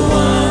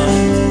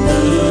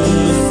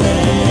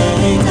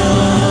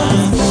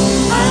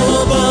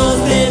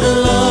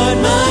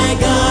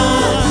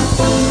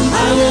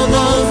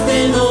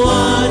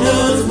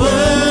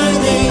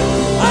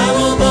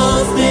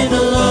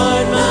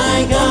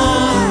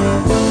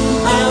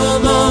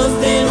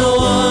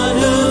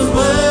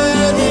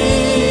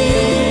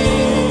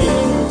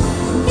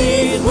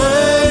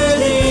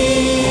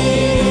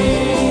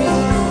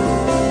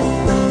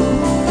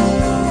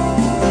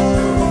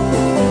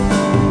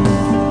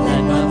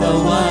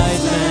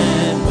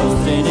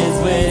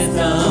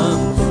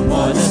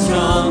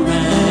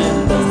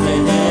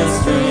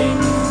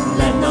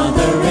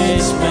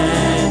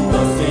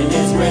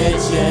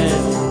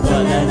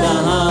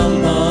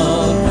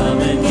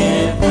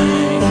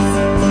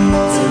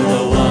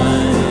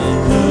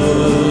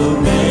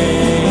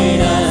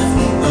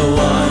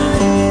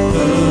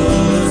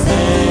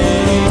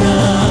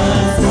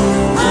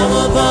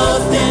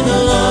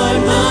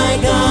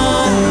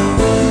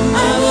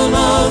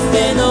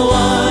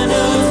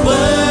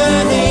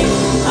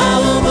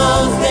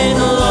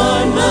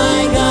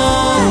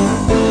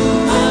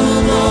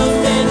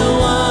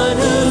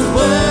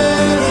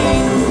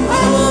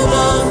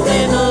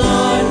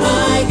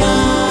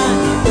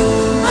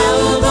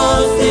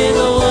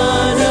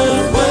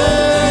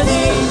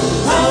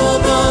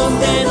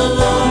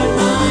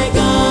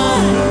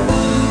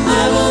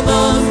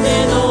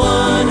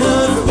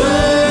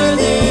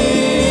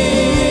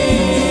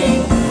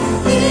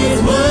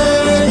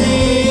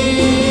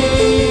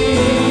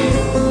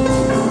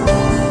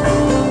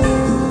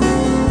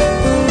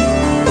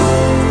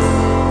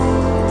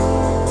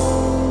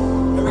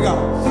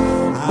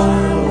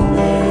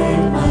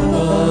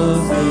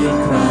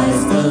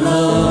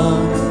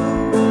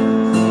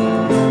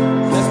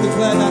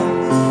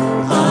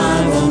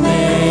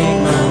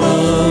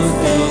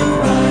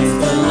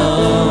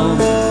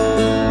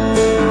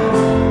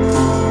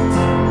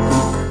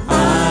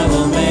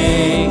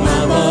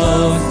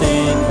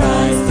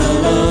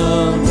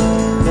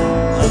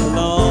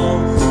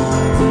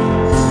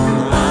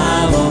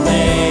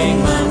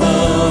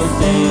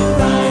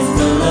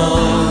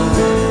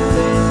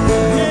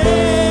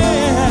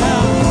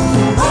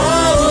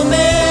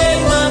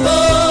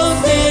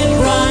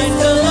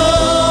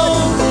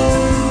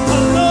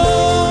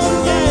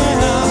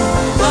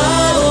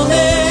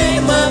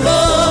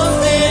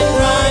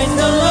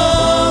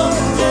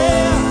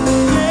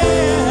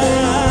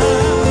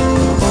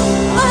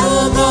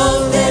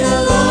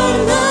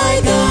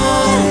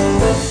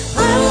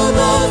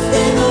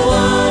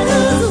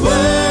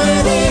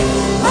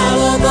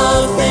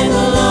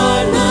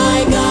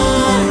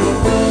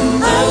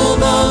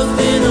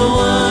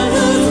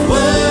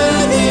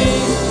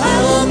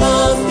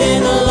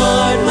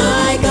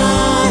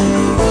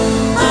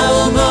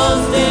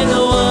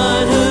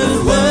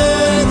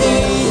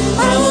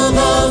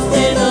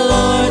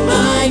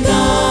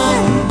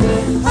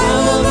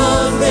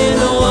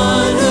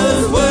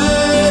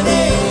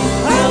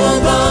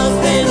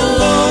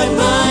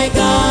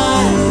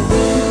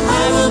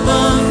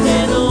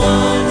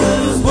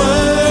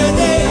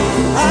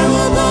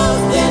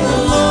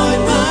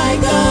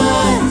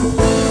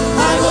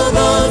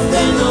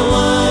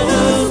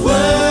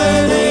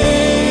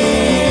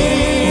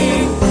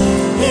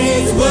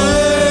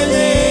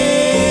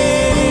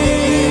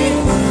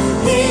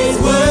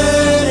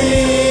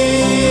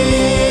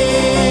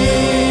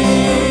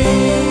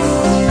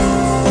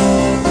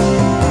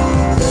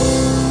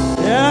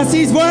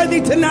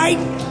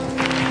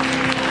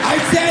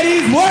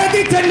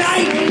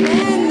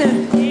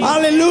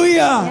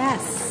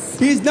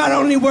He's not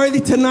only worthy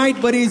tonight,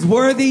 but he's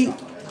worthy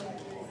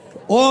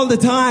all the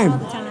time.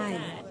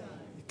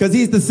 Because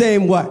he's the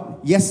same, what?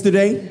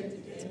 Yesterday,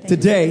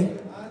 today,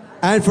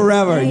 and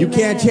forever. Amen. You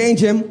can't change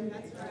him,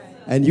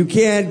 and you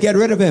can't get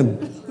rid of him.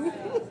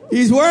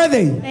 He's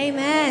worthy.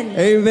 Amen.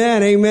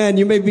 Amen, amen.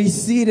 You may be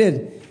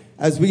seated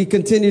as we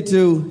continue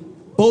to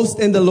boast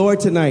in the Lord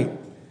tonight.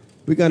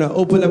 We're going to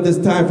open up this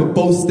time for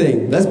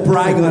boasting. Let's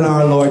brag on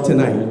our Lord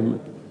tonight.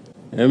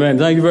 Amen.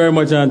 Thank you very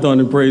much, Anton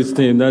and praise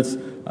team. That's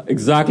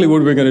exactly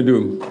what we're going to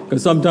do.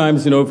 Because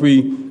sometimes, if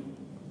we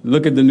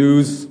look at the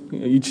news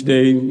each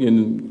day,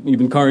 and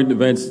even current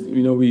events,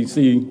 we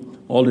see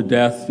all the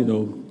death,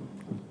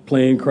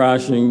 plane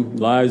crashing,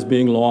 lives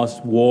being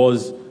lost,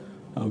 wars.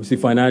 We see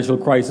financial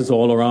crisis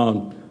all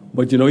around.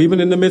 But, even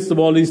in the midst of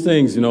all these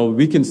things,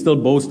 we can still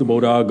boast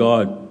about our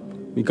God.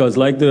 Because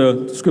like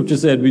the scripture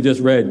said we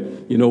just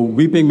read,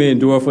 weeping may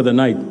endure for the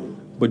night,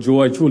 but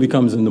joy truly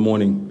comes in the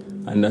morning.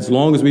 And as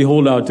long as we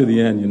hold out to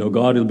the end,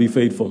 God will be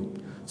faithful.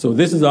 So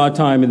this is our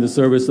time in the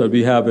service that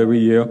we have every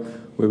year,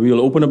 where we will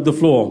open up the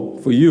floor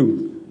for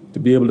you to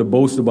be able to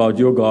boast about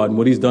your God and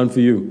what he's done for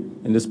you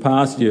in this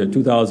past year,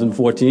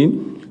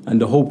 2014,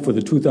 and the hope for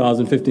the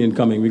 2015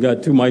 coming. We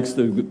got 2 mics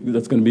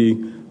that's going to be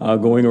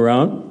going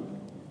around.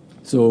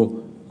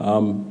 So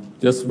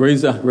just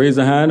raise a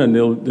hand, and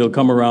they'll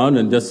come around,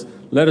 and just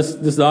let us.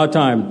 This is our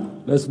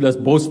time. Let's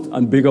boast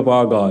and big up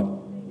our God.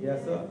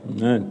 Yes, sir.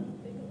 Amen.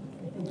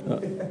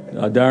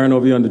 Darren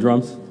over here on the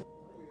drums.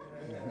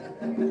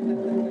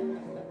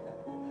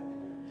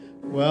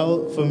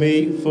 Well, for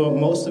me,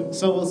 most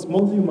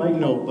of you might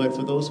know, but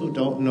for those who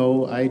don't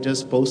know, I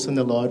just boast in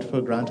the Lord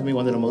for granting me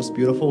one of the most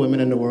beautiful women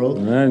in the world.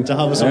 Amen. To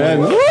have us all.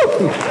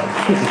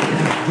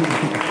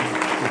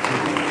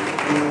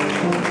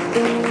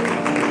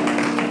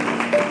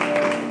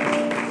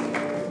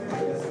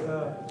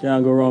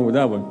 Can't go wrong with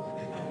that one.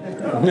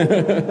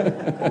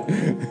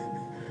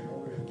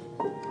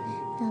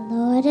 The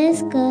Lord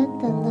is good,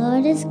 the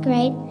Lord is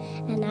great,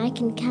 and I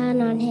can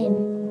count on him.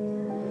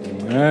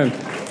 Amen.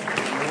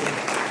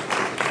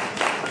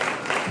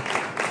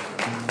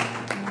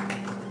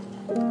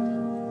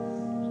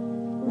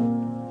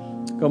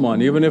 Come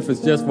on, even if it's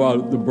just for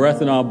the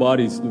breath in our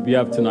bodies that we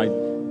have tonight,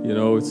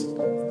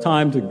 it's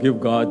time to give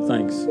God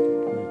thanks.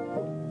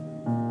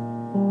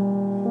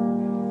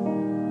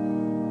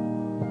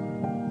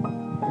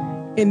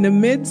 In the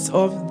midst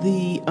of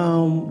the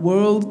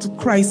world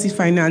crisis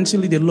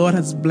financially, the Lord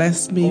has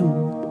blessed me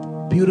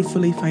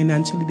beautifully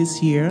financially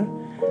this year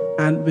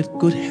and with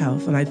good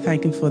health, and I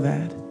thank him for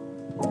that.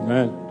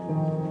 Amen.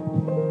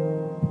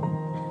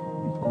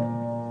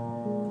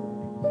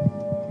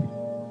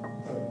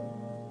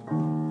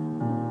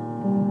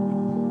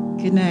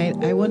 Good night.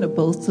 I want to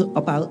boast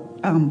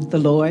about the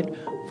Lord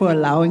for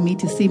allowing me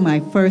to see my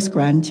first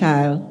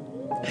grandchild.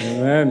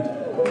 Amen.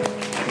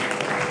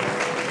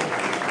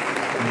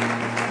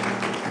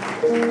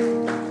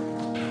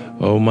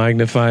 Oh,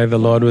 magnify the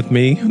Lord with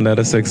me, and let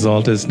us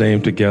exalt his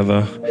name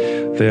together.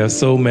 There are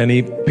so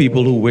many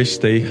people who wish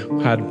they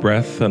had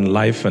breath and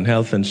life and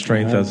health and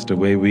strength as the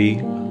way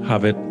we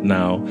have it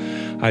now.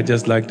 I'd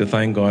just like to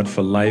thank God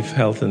for life,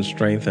 health, and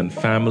strength, and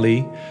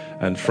family,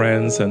 and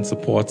friends, and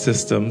support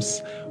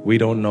systems. We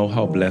don't know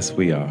how blessed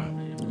we are.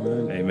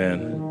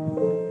 Amen.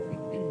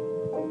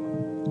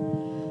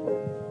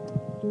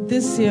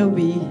 This year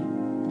we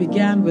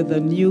began with a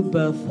new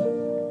birth,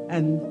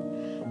 and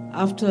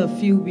after a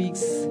few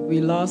weeks,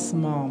 we lost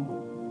Mom.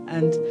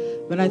 And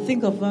when I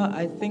think of her,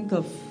 I think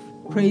of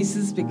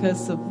praises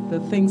because of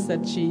the things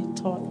that she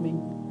taught me.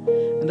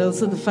 And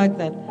also the fact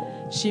that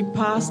she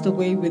passed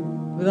away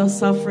without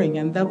suffering,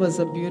 and that was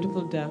a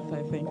beautiful death,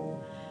 I think.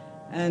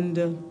 And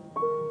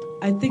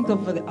I think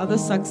of the other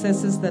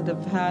successes that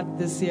I've had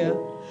this year,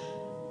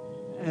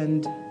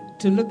 and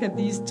to look at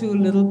these 2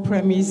 little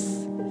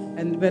premies,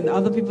 and when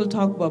other people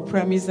talk about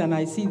premies, and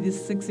I see this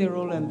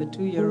 6-year-old and the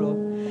 2-year-old,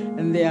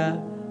 and they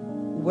are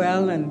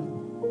well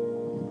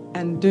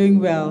and doing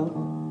well,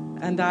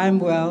 and I'm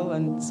well,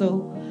 and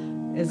so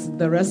is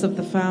the rest of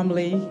the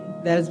family.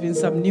 There's been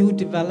some new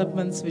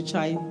developments which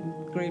I'm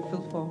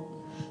grateful for.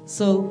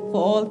 So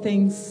for all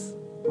things,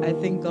 I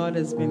think God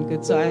has been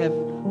good. So I have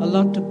a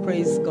lot to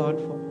praise God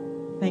for.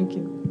 Thank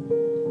you.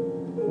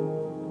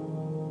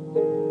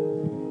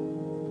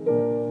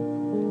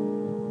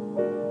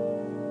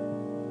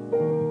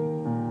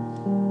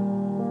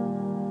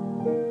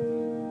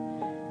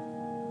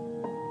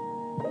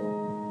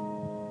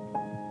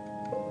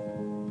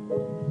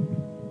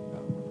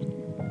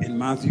 In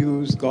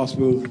Matthew's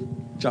Gospel,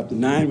 chapter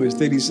 9, verse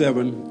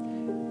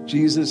 37,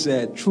 Jesus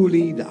said,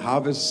 "Truly the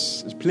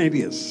harvest is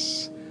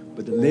plenteous,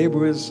 but the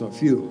laborers are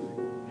few."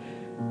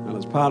 And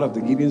as part of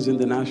the Gideon's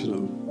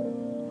International,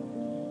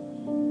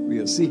 we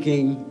are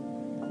seeking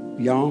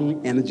young,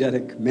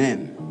 energetic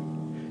men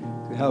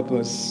to help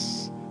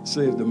us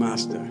serve the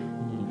Master.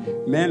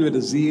 Men with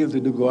a zeal to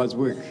do God's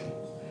work.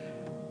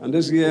 And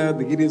this year,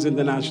 the Gideon's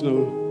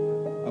International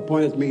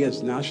appointed me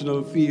as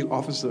National Field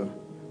Officer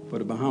for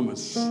the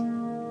Bahamas.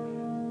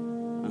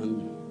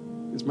 And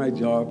it's my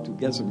job to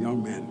get some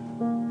young men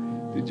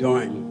to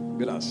join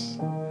with us.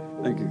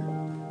 Thank you.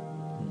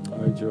 All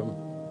right, Joe.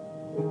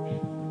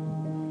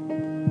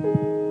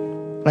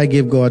 I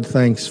give God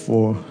thanks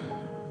for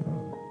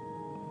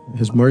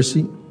His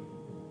mercy,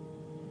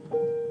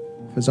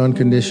 for His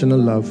unconditional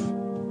love.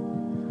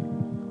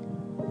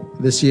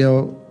 This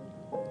year,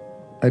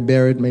 I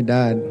buried my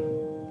dad,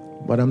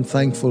 but I'm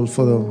thankful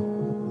for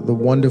the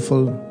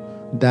wonderful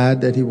dad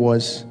that he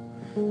was,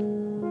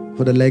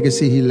 for the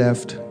legacy he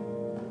left.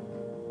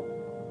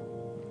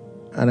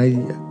 And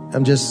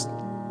I'm just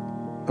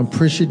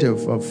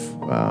appreciative of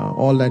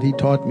all that he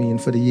taught me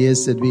and for the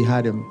years that we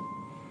had him.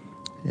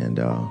 And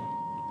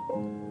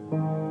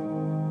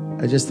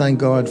I just thank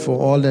God for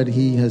all that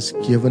He has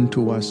given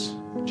to us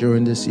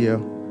during this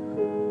year.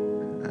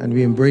 And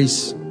we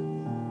embrace,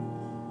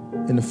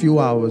 in a few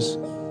hours,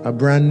 a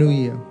brand new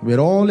year with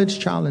all its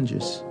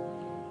challenges.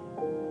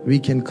 We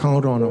can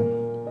count on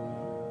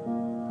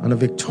a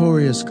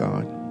victorious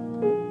God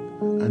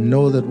and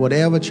know that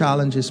whatever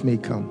challenges may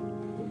come,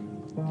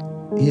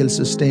 He'll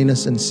sustain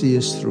us and see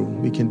us through.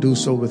 We can do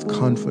so with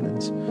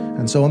confidence.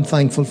 And so I'm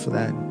thankful for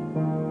that.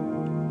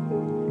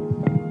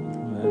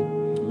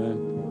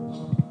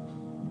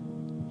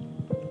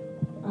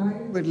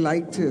 Would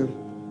like to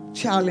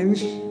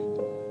challenge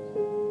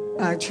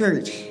our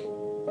church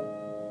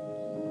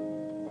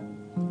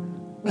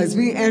as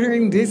we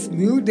entering this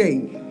new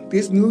day,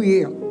 this new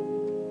year.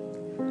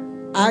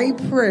 I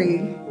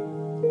pray,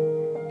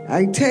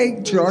 I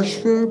take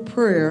Joshua's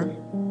prayer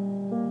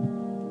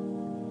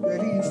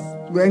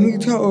when he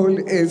told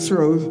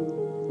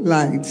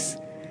Israelites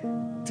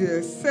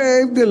to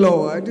serve the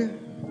Lord.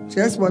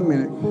 Just 1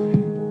 minute.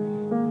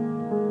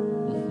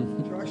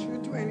 Joshua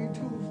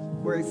 22,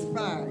 verse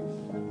 5.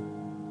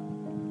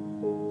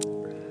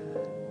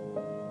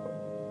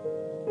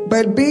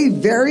 But be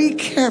very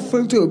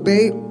careful to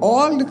obey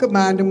all the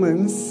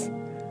commandments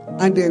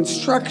and the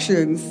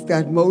instructions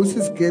that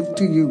Moses gave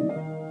to you.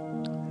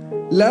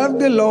 Love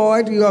the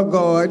Lord your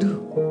God,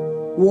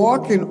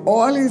 walk in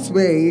all His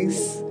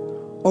ways,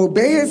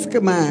 obey His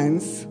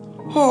commands,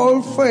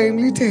 hold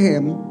firmly to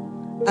Him,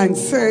 and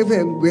serve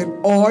Him with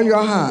all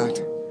your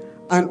heart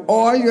and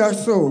all your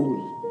soul.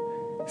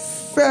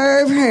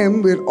 Serve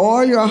Him with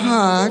all your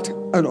heart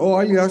and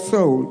all your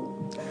soul.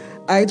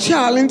 I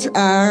challenge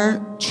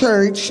our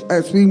church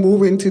as we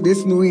move into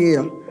this new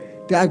year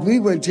that we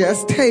will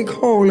just take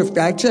hold of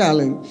that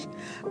challenge.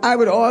 I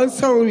would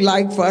also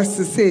like for us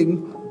to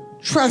sing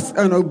Trust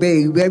and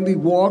Obey when we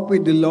walk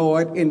with the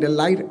Lord in the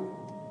light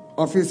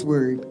of His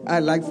word.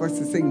 I'd like for us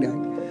to sing that.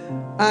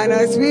 And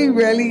as we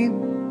really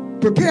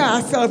prepare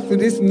ourselves for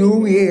this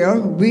new year,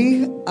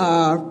 we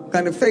are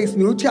going to face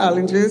new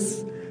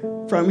challenges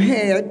from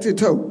head to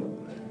toe.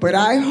 But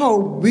I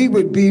hope we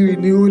would be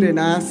renewed in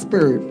our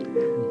spirit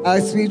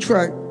as we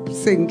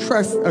sing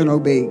Trust and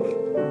Obey. Do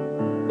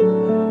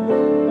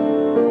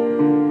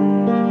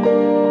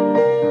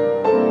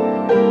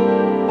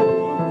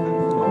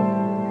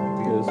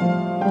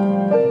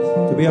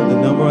we have the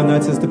number on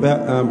that, Sister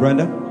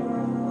Brenda?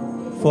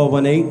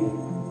 418.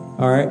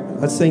 All right,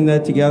 let's sing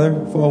that together.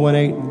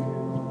 418,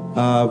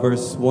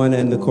 verse 1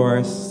 and the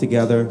chorus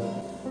together.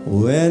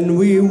 When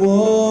we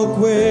walk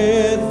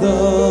with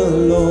the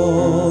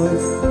Lord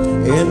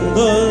in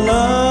the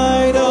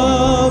light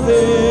of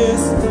His,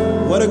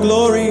 what a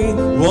glory,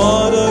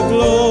 what a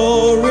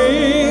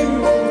glory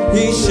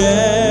He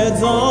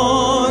sheds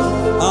on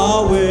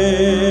our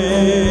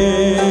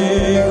way.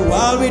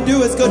 While we do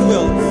His good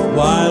will,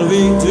 while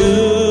we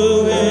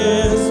do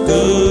His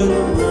good,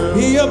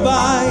 He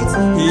abides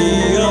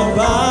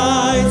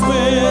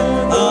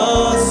with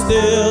us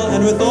still,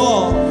 and with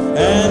all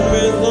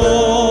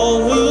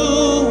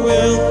who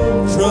will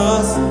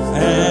trust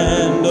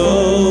and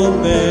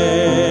obey.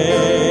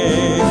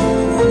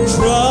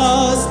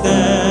 Trust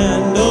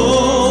and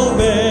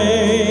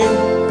obey,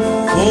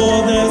 for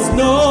there's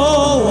no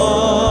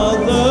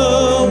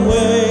other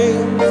way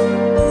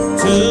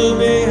to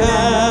be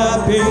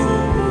happy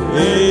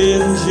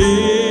in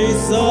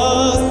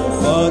Jesus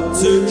but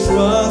to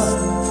trust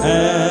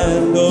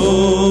and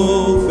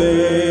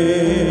obey.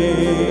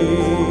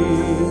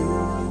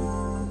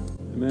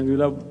 Amen.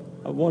 We'll have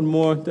one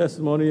more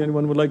testimony.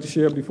 Anyone would like to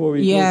share before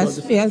we Yes,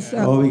 close out yes.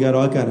 Oh, we got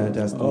all kind of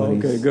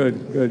testimonies. Oh, okay,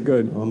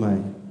 good. Oh, my.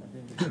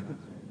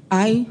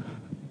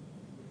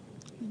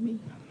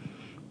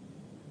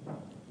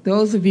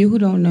 Those of you who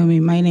don't know me,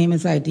 my name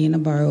is Idina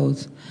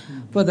Burrows.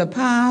 For the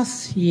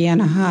past year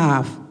and a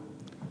half,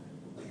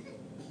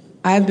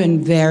 I've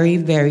been very,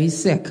 very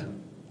sick.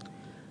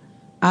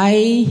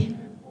 I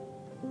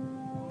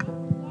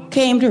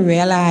came to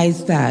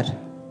realize that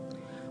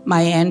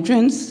my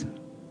entrance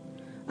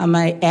and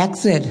my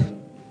exit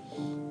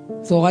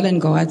is all in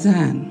God's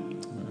hand.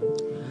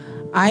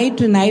 I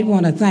tonight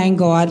want to thank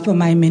God for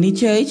my mini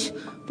church,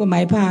 for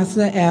my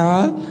pastor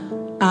Errol,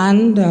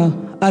 and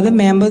other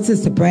members,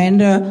 Sister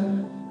Brenda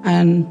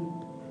and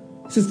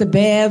Sister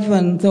Bev,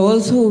 and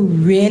those who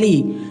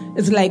really,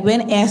 it's like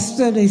when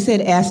Esther, they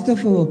said Esther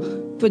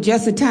for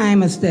just a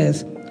time as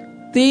this.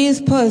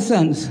 These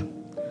persons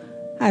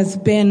has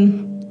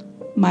been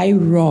my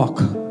rock.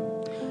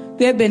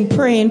 they've been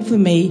praying for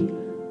me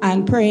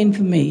and praying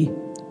for me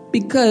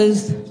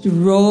because the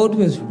road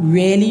was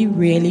really,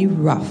 really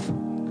rough.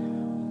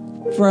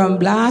 From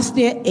last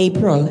year,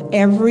 April,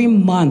 every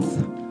month,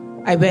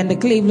 I went to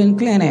Cleveland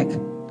Clinic.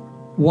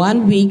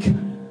 1 week,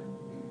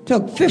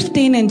 took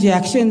 15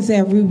 injections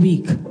every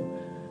week.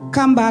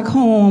 Come back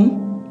home,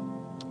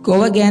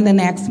 go again the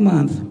next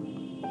month.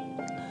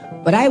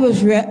 But I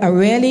was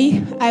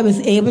I was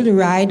able to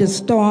ride the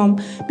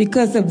storm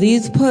because of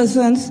these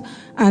persons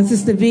and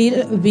Sister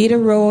Vita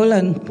Roll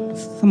and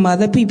some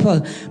other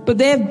people. But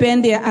they've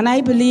been there, and I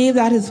believe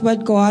that is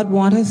what God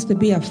wants us to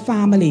be, a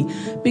family.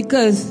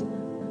 Because,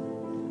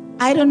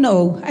 I don't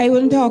know, I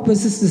wouldn't talk with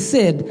Sister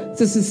Sid.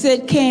 Sister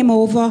Sid came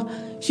over.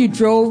 She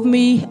drove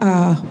me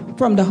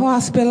from the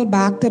hospital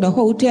back to the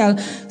hotel.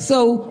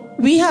 So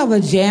we have a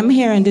gem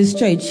here in this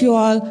church.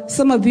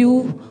 Some of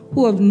you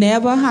who have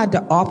never had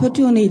the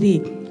opportunity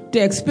to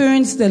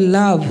experience the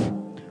love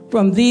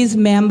from these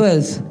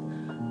members.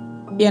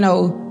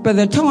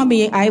 Brother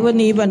Tommy, I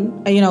wouldn't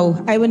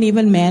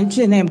even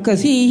mention him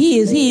because he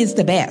is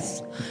the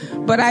best.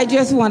 But I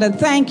just want to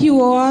thank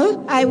you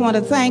all. I want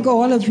to thank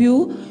all of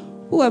you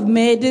who have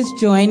made this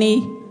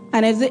journey.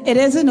 And it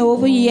isn't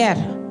over yet,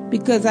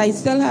 because I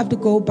still have to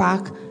go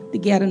back to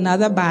get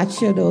another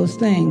batch of those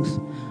things.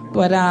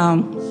 But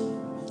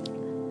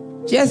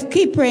just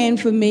keep praying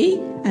for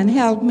me and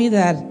help me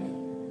that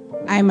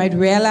I might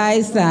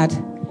realize that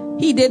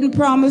he didn't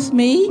promise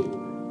me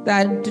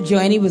that the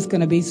journey was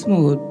going to be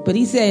smooth. But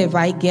he said if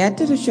I get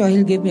to the shore,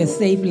 he'll give me a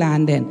safe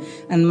landing.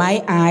 And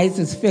my eyes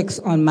is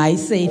fixed on my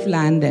safe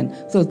landing.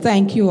 So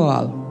thank you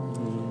all.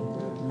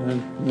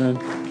 Amen.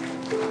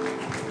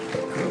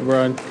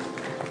 Brian.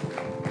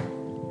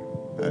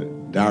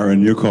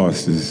 Darren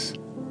Newcost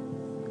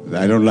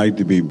I don't like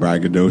to be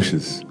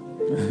braggadocious.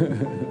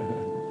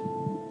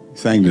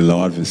 Thank the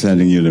Lord for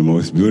sending you the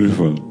most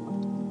beautiful.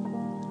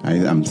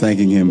 I'm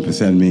thanking him for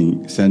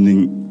sending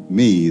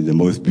me the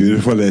most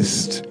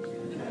beautifulest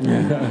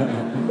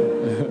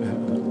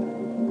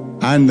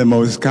and the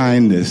most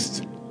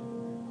kindest.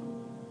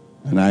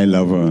 And I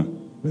love her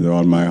with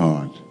all my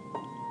heart.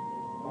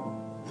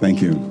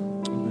 Thank you.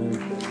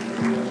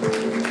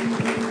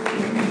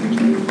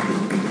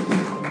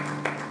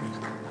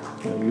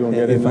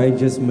 If I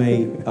just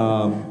may,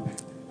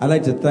 I'd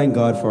like to thank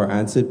God for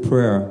answered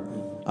prayer.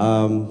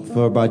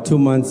 For about 2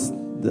 months,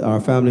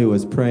 our family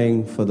was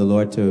praying for the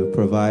Lord to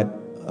provide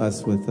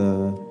us with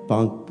a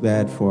bunk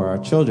bed for our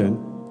children.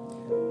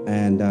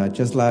 And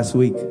just last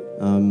week,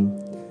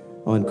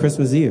 on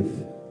Christmas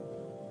Eve,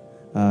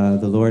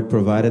 the Lord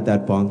provided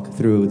that bunk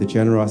through the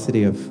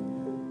generosity of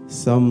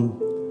some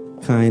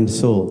kind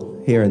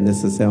soul here in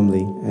this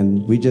assembly.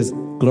 And we just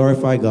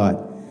glorify God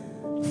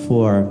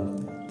for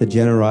the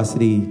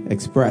generosity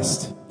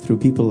expressed through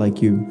people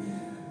like you.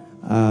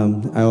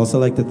 I also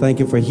like to thank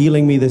you for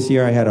healing me this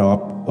year. I had an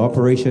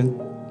operation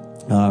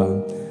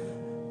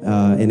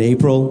in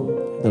April.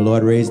 The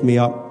Lord raised me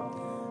up,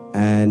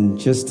 and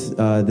just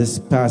this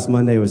past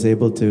Monday I was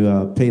able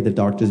to pay the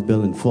doctor's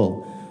bill in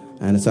full.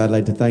 And so I'd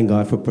like to thank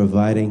God for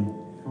providing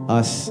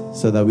us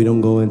so that we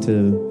don't go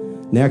into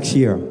next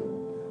year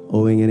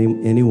owing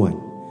anyone,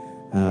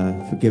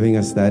 for giving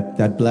us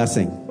that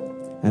blessing.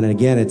 And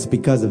again, it's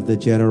because of the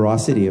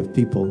generosity of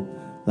people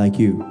like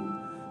you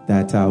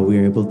that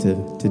we're able to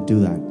do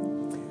that.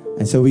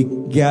 And so we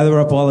gather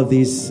up all of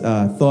these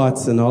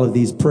thoughts and all of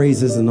these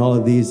praises and all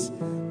of these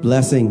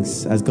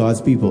blessings as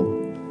God's people.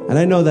 And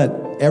I know that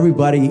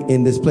everybody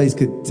in this place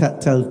could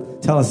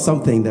tell us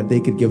something that they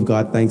could give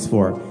God thanks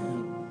for.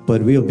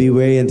 But we'll be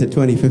way into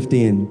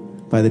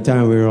 2015 by the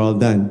time we're all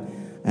done.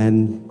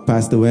 And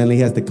Pastor Wenley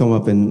has to come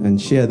up and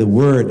share the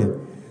word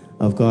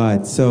of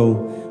God.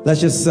 So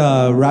let's just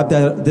wrap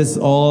this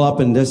all up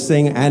and just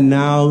sing. And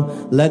now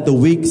let the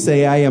weak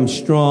say, I am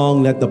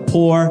strong. Let the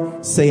poor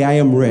say, I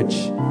am rich,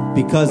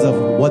 because of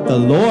what the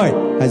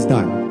Lord has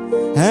done.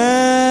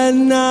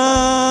 And now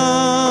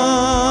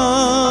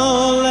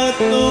let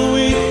the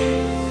weak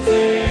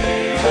say,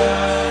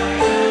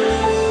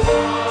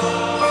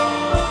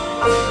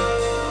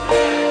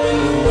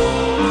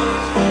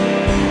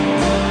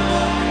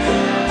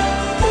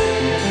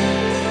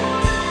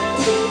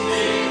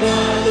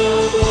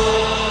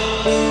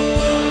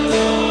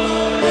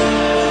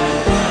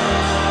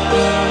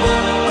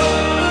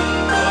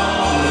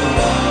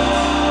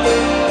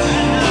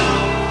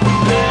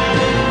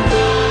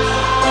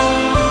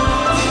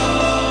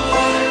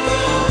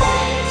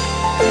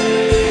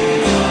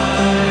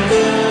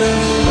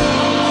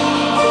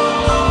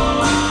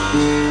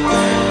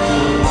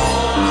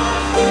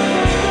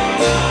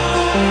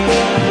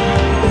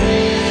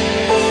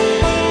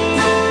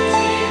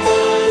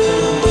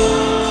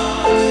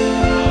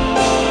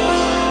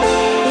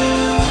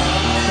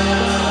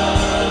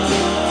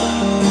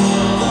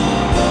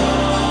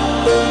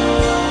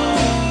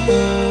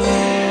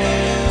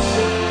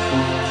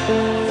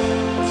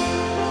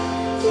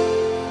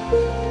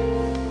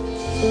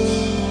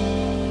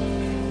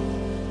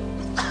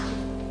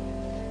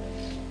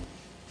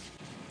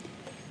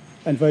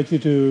 I invite you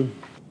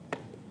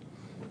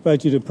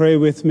to pray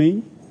with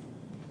me.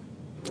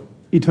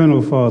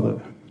 Eternal Father,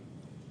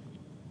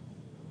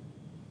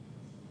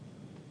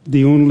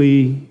 the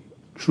only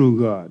true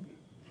God,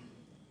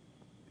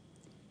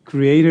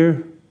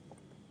 Creator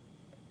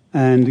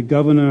and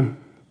Governor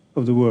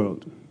of the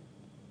world,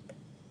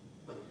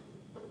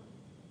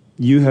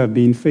 you have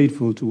been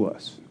faithful to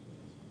us.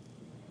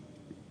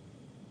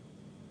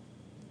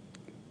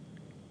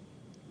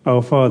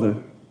 Our Father,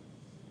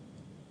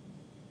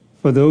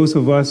 for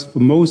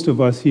most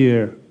of us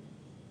here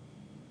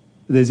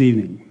this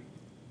evening,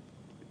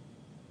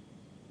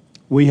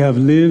 we have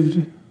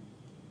lived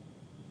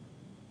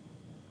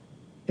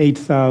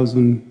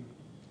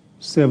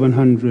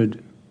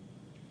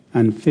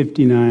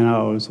 8,759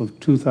 hours of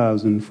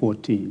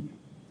 2014.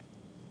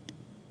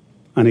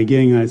 And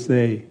again I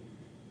say,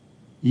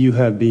 you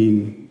have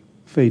been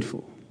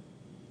faithful.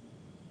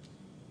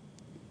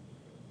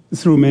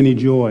 Through many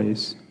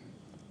joys,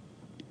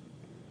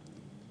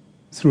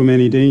 through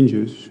many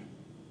dangers,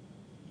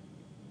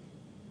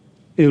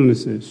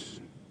 illnesses,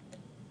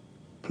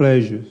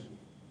 pleasures,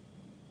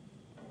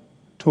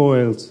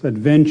 toils,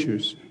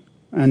 adventures,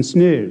 and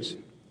snares,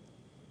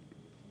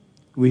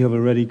 we have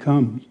already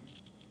come.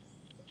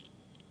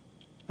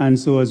 And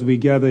so as we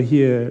gather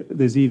here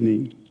this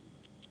evening,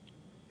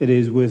 it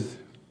is with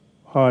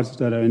hearts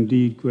that are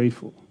indeed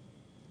grateful.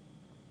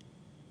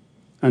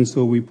 And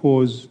so we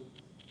pause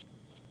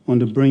on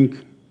the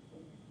brink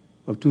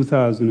of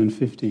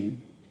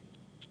 2015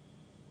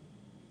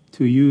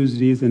 to use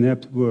these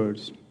inept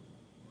words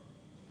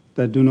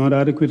that do not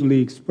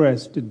adequately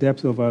express the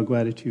depth of our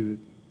gratitude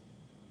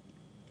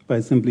by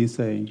simply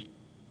saying,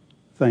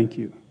 thank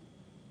you.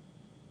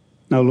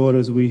 Now, Lord,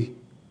 as we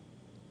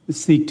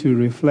seek to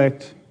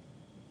reflect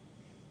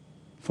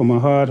from a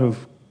heart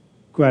of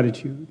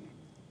gratitude,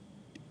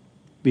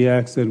 we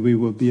ask that we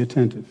will be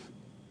attentive,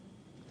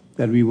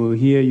 that we will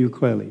hear you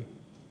clearly,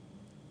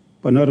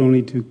 but not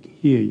only to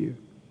hear you,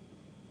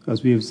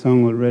 as we have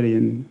sung already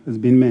and has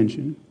been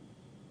mentioned,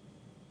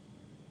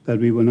 that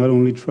we will not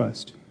only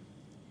trust,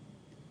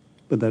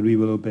 but that we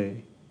will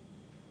obey.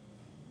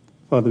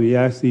 Father, we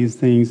ask these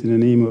things in the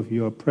name of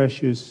your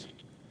precious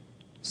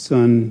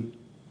Son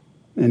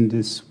and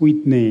the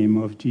sweet name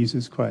of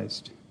Jesus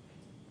Christ.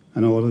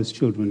 And all his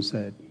children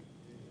said,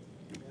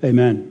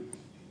 Amen.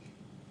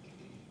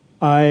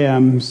 I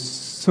am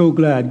so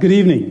glad. Good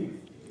evening.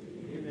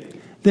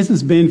 This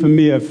has been for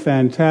me a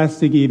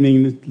fantastic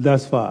evening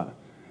thus far.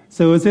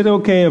 So is it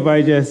okay if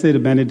I just say the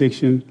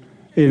benediction?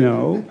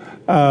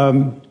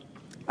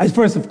 I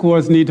first, of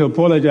course, need to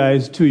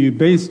apologize to you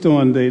based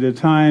on the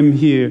time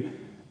here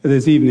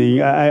this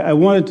evening. I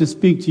wanted to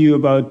speak to you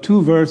about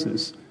 2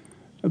 verses,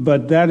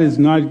 but that is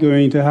not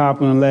going to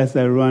happen unless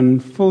I run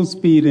full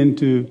speed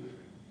into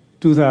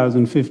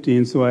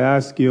 2015, so I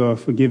ask your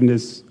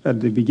forgiveness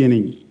at the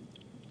beginning.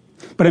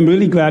 But I'm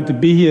really glad to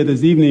be here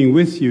this evening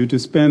with you to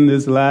spend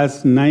this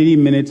last 90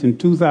 minutes in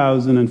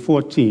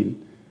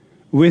 2014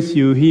 with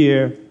you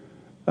here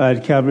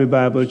at Calvary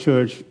Bible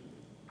Church,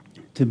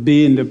 to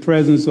be in the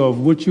presence of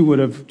what you would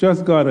have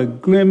just got a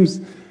glimpse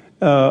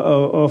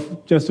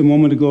of just a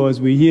moment ago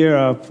as we hear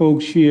our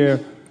folks share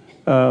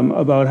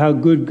about how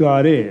good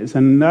God is.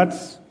 And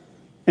that's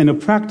in a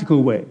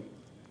practical way,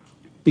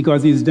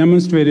 because he's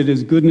demonstrated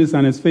his goodness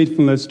and his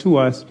faithfulness to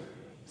us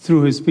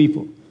through his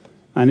people.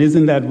 And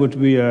isn't that what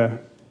we are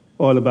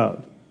all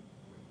about?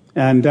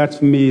 And that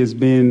for me has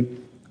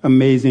been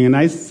amazing. And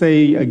I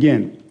say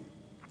again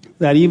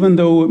that even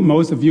though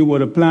most of you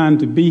would have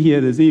planned to be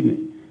here this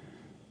evening,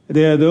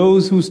 there are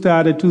those who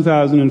started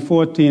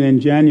 2014 in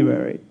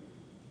January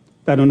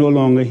that are no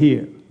longer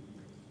here.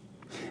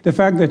 The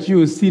fact that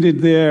you are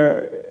seated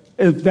there,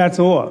 if that's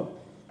all,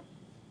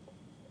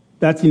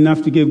 that's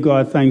enough to give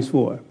God thanks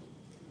for.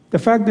 The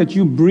fact that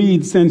you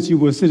breathed since you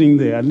were sitting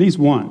there, at least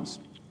once,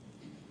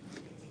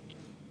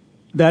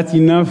 that's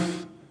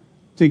enough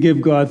to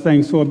give God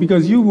thanks for,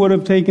 because you would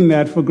have taken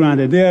that for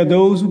granted. There are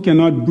those who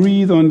cannot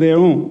breathe on their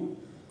own.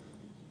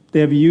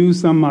 They have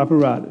used some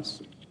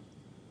apparatus.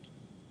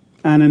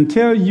 And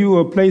until you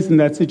are placed in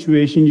that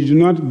situation, you do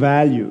not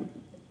value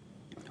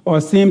or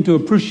seem to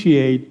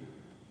appreciate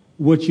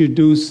what you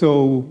do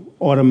so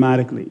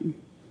automatically,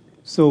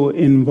 so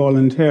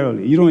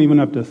involuntarily. You don't even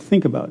have to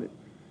think about it.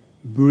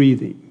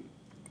 Breathing.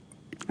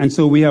 And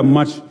so we have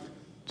much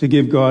to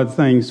give God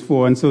thanks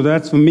for. And so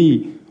that's for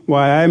me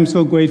why I am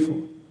so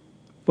grateful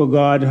for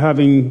God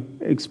having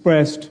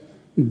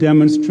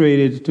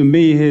demonstrated to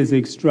me his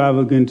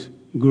extravagant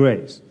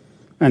grace.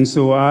 And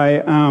so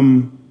I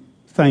am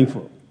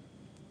thankful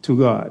to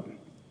God.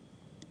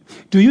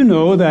 Do you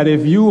know that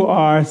if you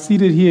are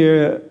seated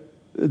here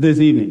this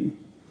evening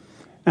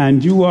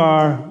and you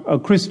are a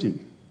Christian,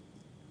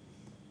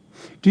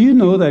 do you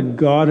know that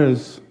God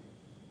has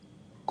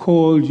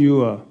called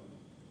you a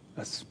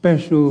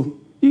special,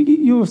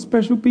 you're a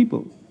special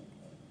people?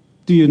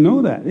 Do you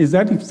know that? Is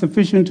that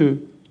sufficient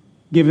to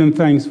give him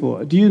thanks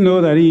for? Do you know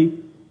that he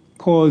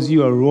calls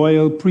you a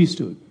royal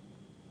priesthood?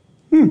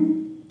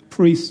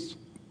 Priest.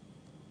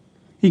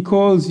 He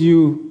calls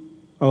you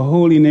a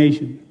holy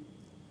nation,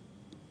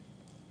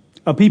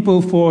 a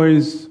people for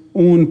his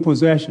own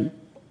possession,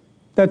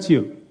 That's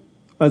you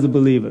as a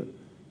believer.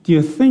 Do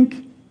you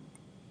think,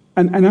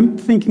 and I'm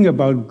thinking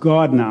about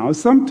God now,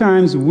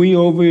 sometimes we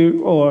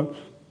or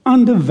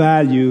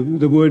undervalue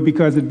the word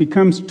because it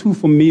becomes too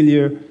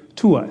familiar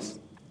to us.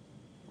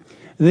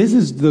 This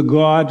is the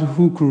God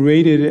who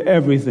created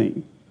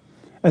everything.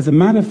 As a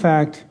matter of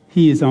fact,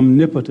 he is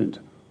omnipotent,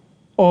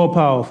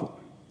 all-powerful.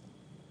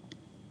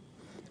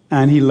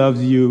 And he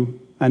loves you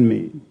and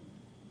me.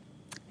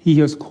 He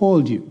has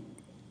called you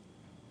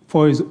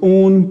for his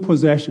own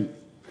possession.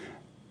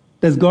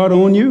 Does God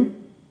own you?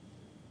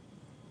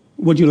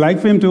 Would you like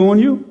for him to own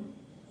you?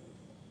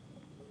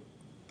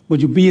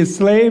 Would you be his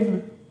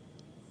slave?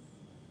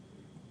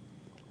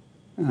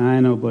 I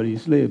ain't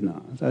nobody's slave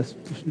now. That's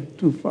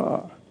too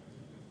far.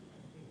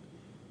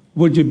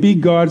 Would you be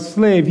God's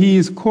slave? He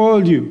has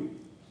called you.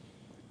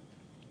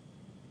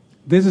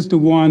 This is the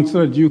one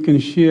so that you can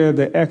share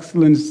the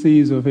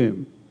excellencies of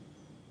him.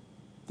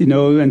 You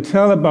know, and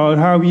tell about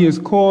how he has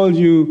called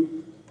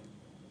you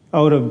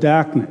out of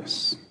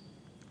darkness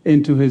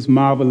into his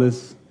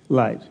marvelous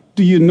light.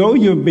 Do you know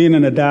you've been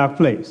in a dark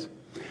place?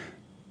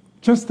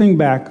 Just think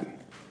back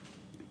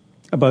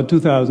about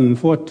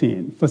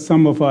 2014. For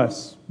some of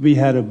us, we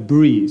had a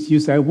breeze. You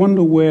say, I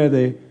wonder where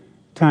the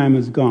time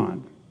has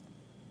gone.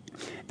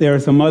 There are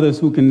some others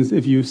who can,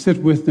 if you sit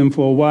with them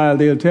for a while,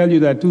 they'll tell you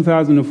that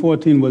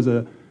 2014 was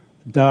a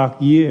dark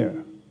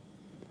year.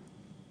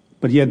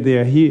 But yet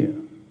they're here.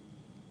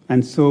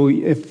 And so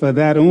if for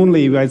that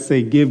only, I'd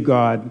say give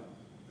God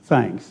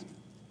thanks.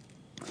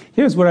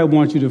 Here's what I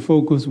want you to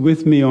focus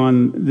with me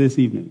on this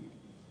evening.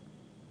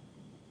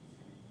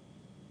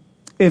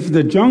 If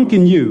the junk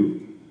in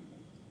you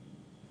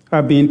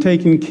are being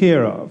taken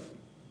care of,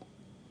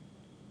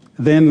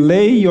 then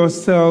lay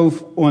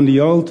yourself on the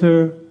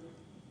altar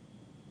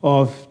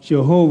of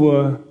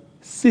Jehovah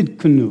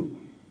Sidkenu.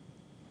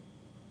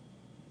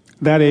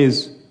 That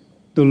is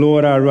the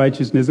Lord our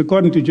righteousness.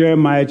 According to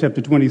Jeremiah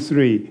chapter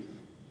 23,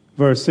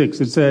 verse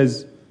 6, it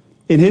says,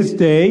 in his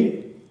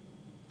day,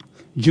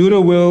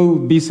 Judah will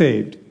be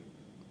saved,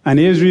 and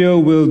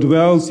Israel will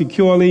dwell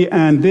securely,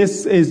 and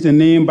this is the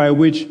name by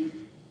which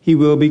he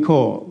will be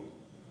called.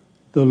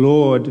 The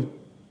Lord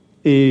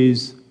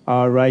is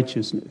our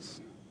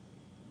righteousness.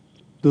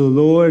 The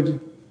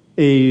Lord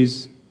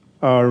is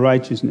our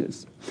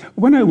righteousness.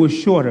 When I was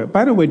shorter,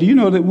 by the way, do you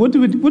know that what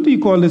do you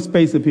call this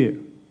space up here?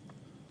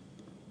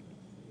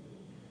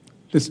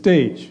 The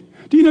stage.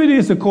 Do you know they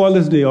used to call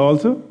this the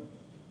altar?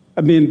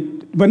 I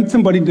mean, when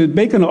somebody did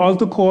make an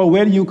altar call,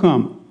 where do you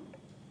come?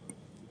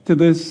 To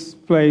this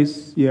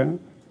place, yeah.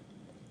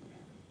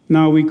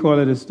 Now we call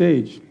it a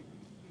stage.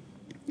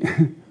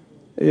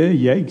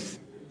 Yikes.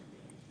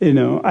 You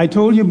know, I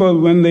told you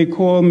about when they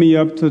called me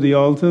up to the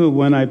altar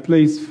when I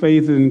placed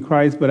faith in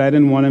Christ, but I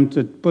didn't want them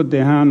to put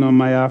their hand on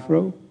my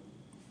afro.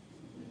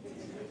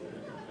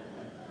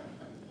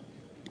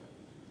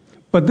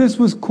 But this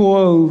was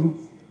called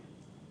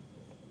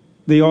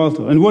the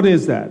altar. And what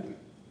is that?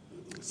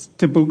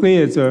 Typically,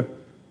 it's a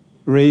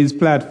raised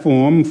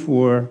platform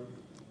for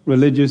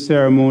religious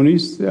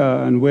ceremonies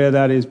and where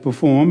that is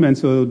performed. And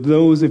so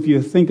those, if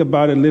you think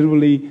about it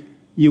literally,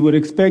 you would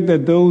expect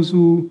that those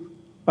who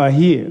are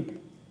here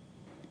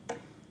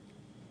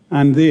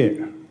and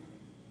there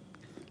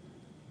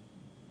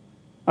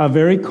are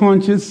very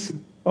conscious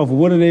of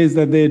what it is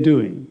that they're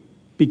doing,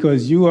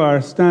 because you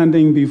are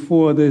standing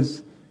before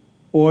this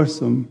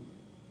awesome,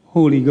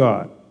 holy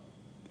God,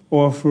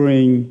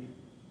 offering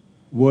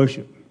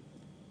worship.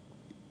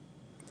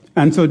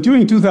 And so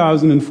during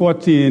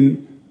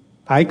 2014,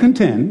 I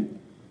contend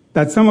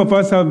that some of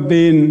us have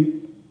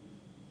been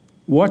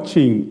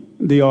watching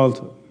the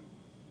altar.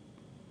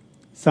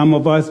 Some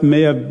of us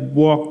may have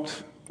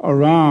walked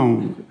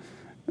around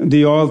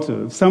the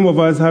altar. Some of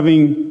us,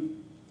 having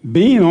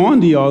been on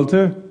the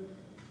altar,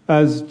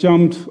 has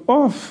jumped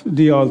off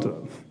the altar.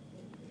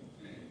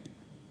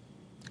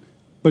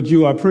 But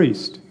you are a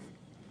priest.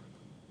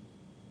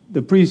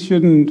 The priest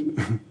shouldn't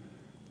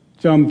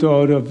jump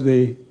out of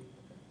the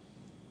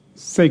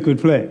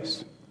sacred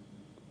place.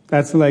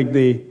 That's like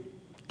the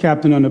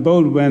captain on a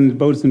boat. When the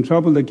boat's in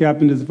trouble, the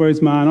captain is the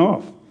first man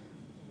off.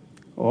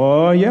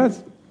 Oh,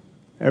 yes,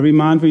 every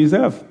man for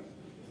yourself.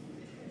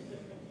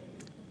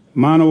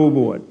 Man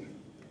overboard.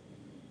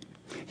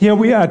 Here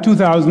we are,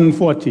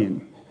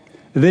 2014.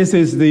 This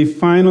is the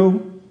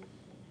final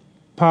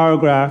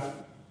paragraph,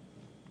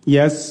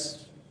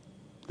 yes,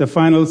 the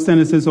final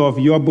sentences of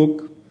your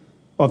book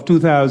of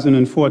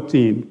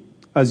 2014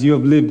 as you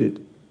have lived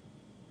it.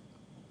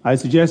 I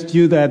suggest to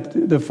you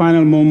that the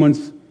final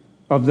moments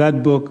of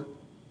that book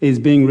is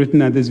being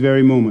written at this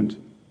very moment.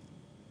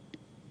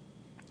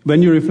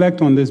 When you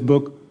reflect on this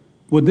book,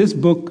 would this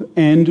book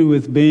end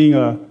with being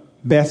a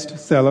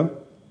bestseller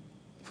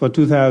for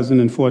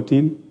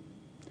 2014?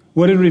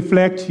 Would it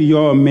reflect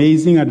your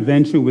amazing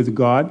adventure with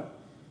God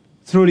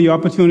through the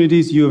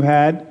opportunities you've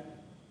had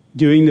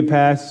during the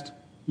past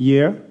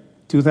year,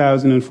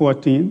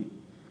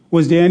 2014?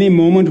 Was there any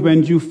moment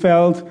when you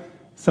felt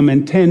some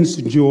intense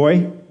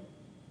joy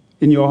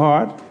in your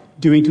heart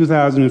during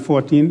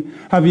 2014?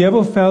 Have you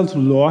ever felt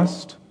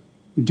lost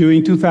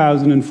during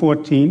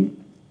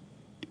 2014?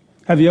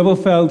 Have you ever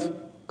felt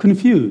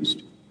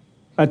confused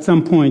at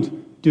some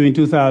point during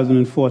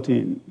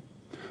 2014?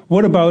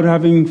 What about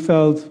having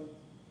felt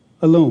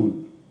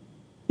alone,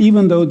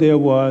 even though there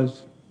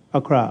was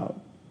a crowd,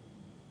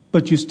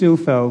 but you still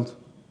felt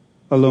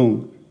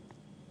alone?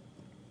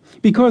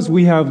 Because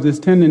we have this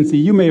tendency,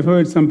 you may have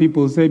heard some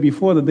people say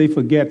before that they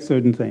forget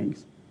certain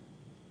things.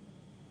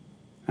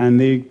 And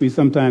we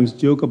sometimes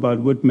joke about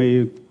what may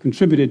have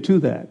contributed to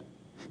that.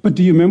 But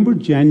do you remember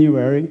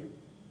January?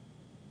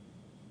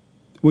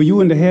 Were you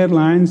in the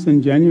headlines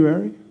in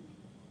January?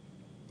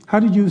 How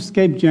did you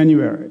escape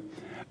January?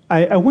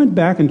 I went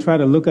back and tried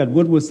to look at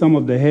what were some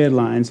of the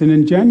headlines. And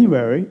in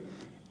January,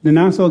 the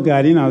Nassau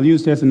Guardian, I'll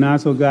use just the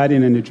Nassau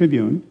Guardian and the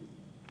Tribune,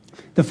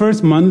 the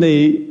first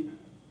Monday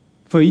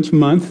for each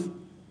month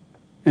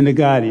in the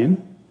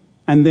Guardian,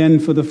 and then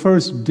for the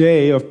first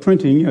day of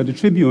printing the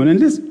Tribune, and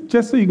this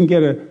just so you can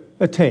get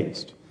a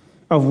taste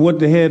of what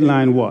the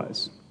headline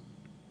was.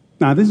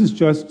 Now, this is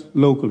just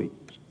locally.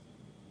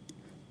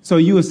 So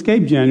you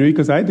escaped January,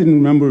 because I didn't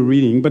remember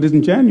reading, but it's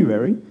in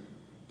January.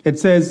 It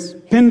says,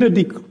 Pender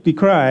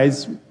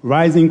decries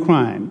rising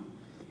crime.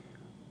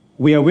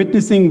 We are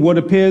witnessing what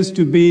appears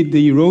to be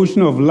the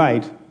erosion of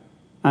light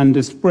and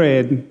the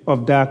spread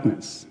of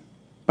darkness.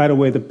 By the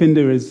way, the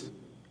Pender is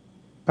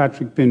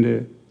Patrick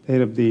Pender, the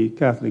head of the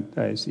Catholic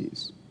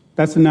Diocese.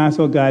 That's the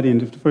Nassau Guardian,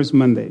 the first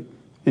Monday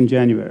in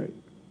January.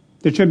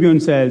 The Tribune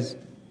says,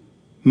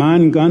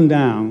 man gunned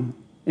down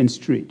in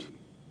street.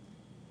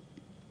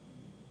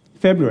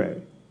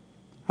 February.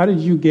 How did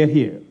you get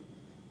here?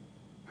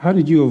 How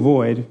did you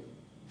avoid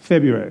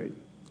February?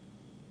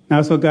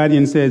 Nassau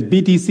Guardian says,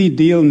 BTC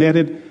deal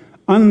netted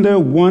under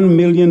 $1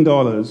 million.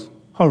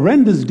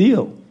 Horrendous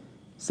deal,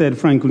 said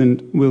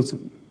Franklin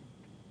Wilson.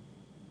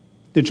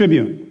 The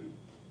Tribune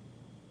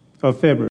of February.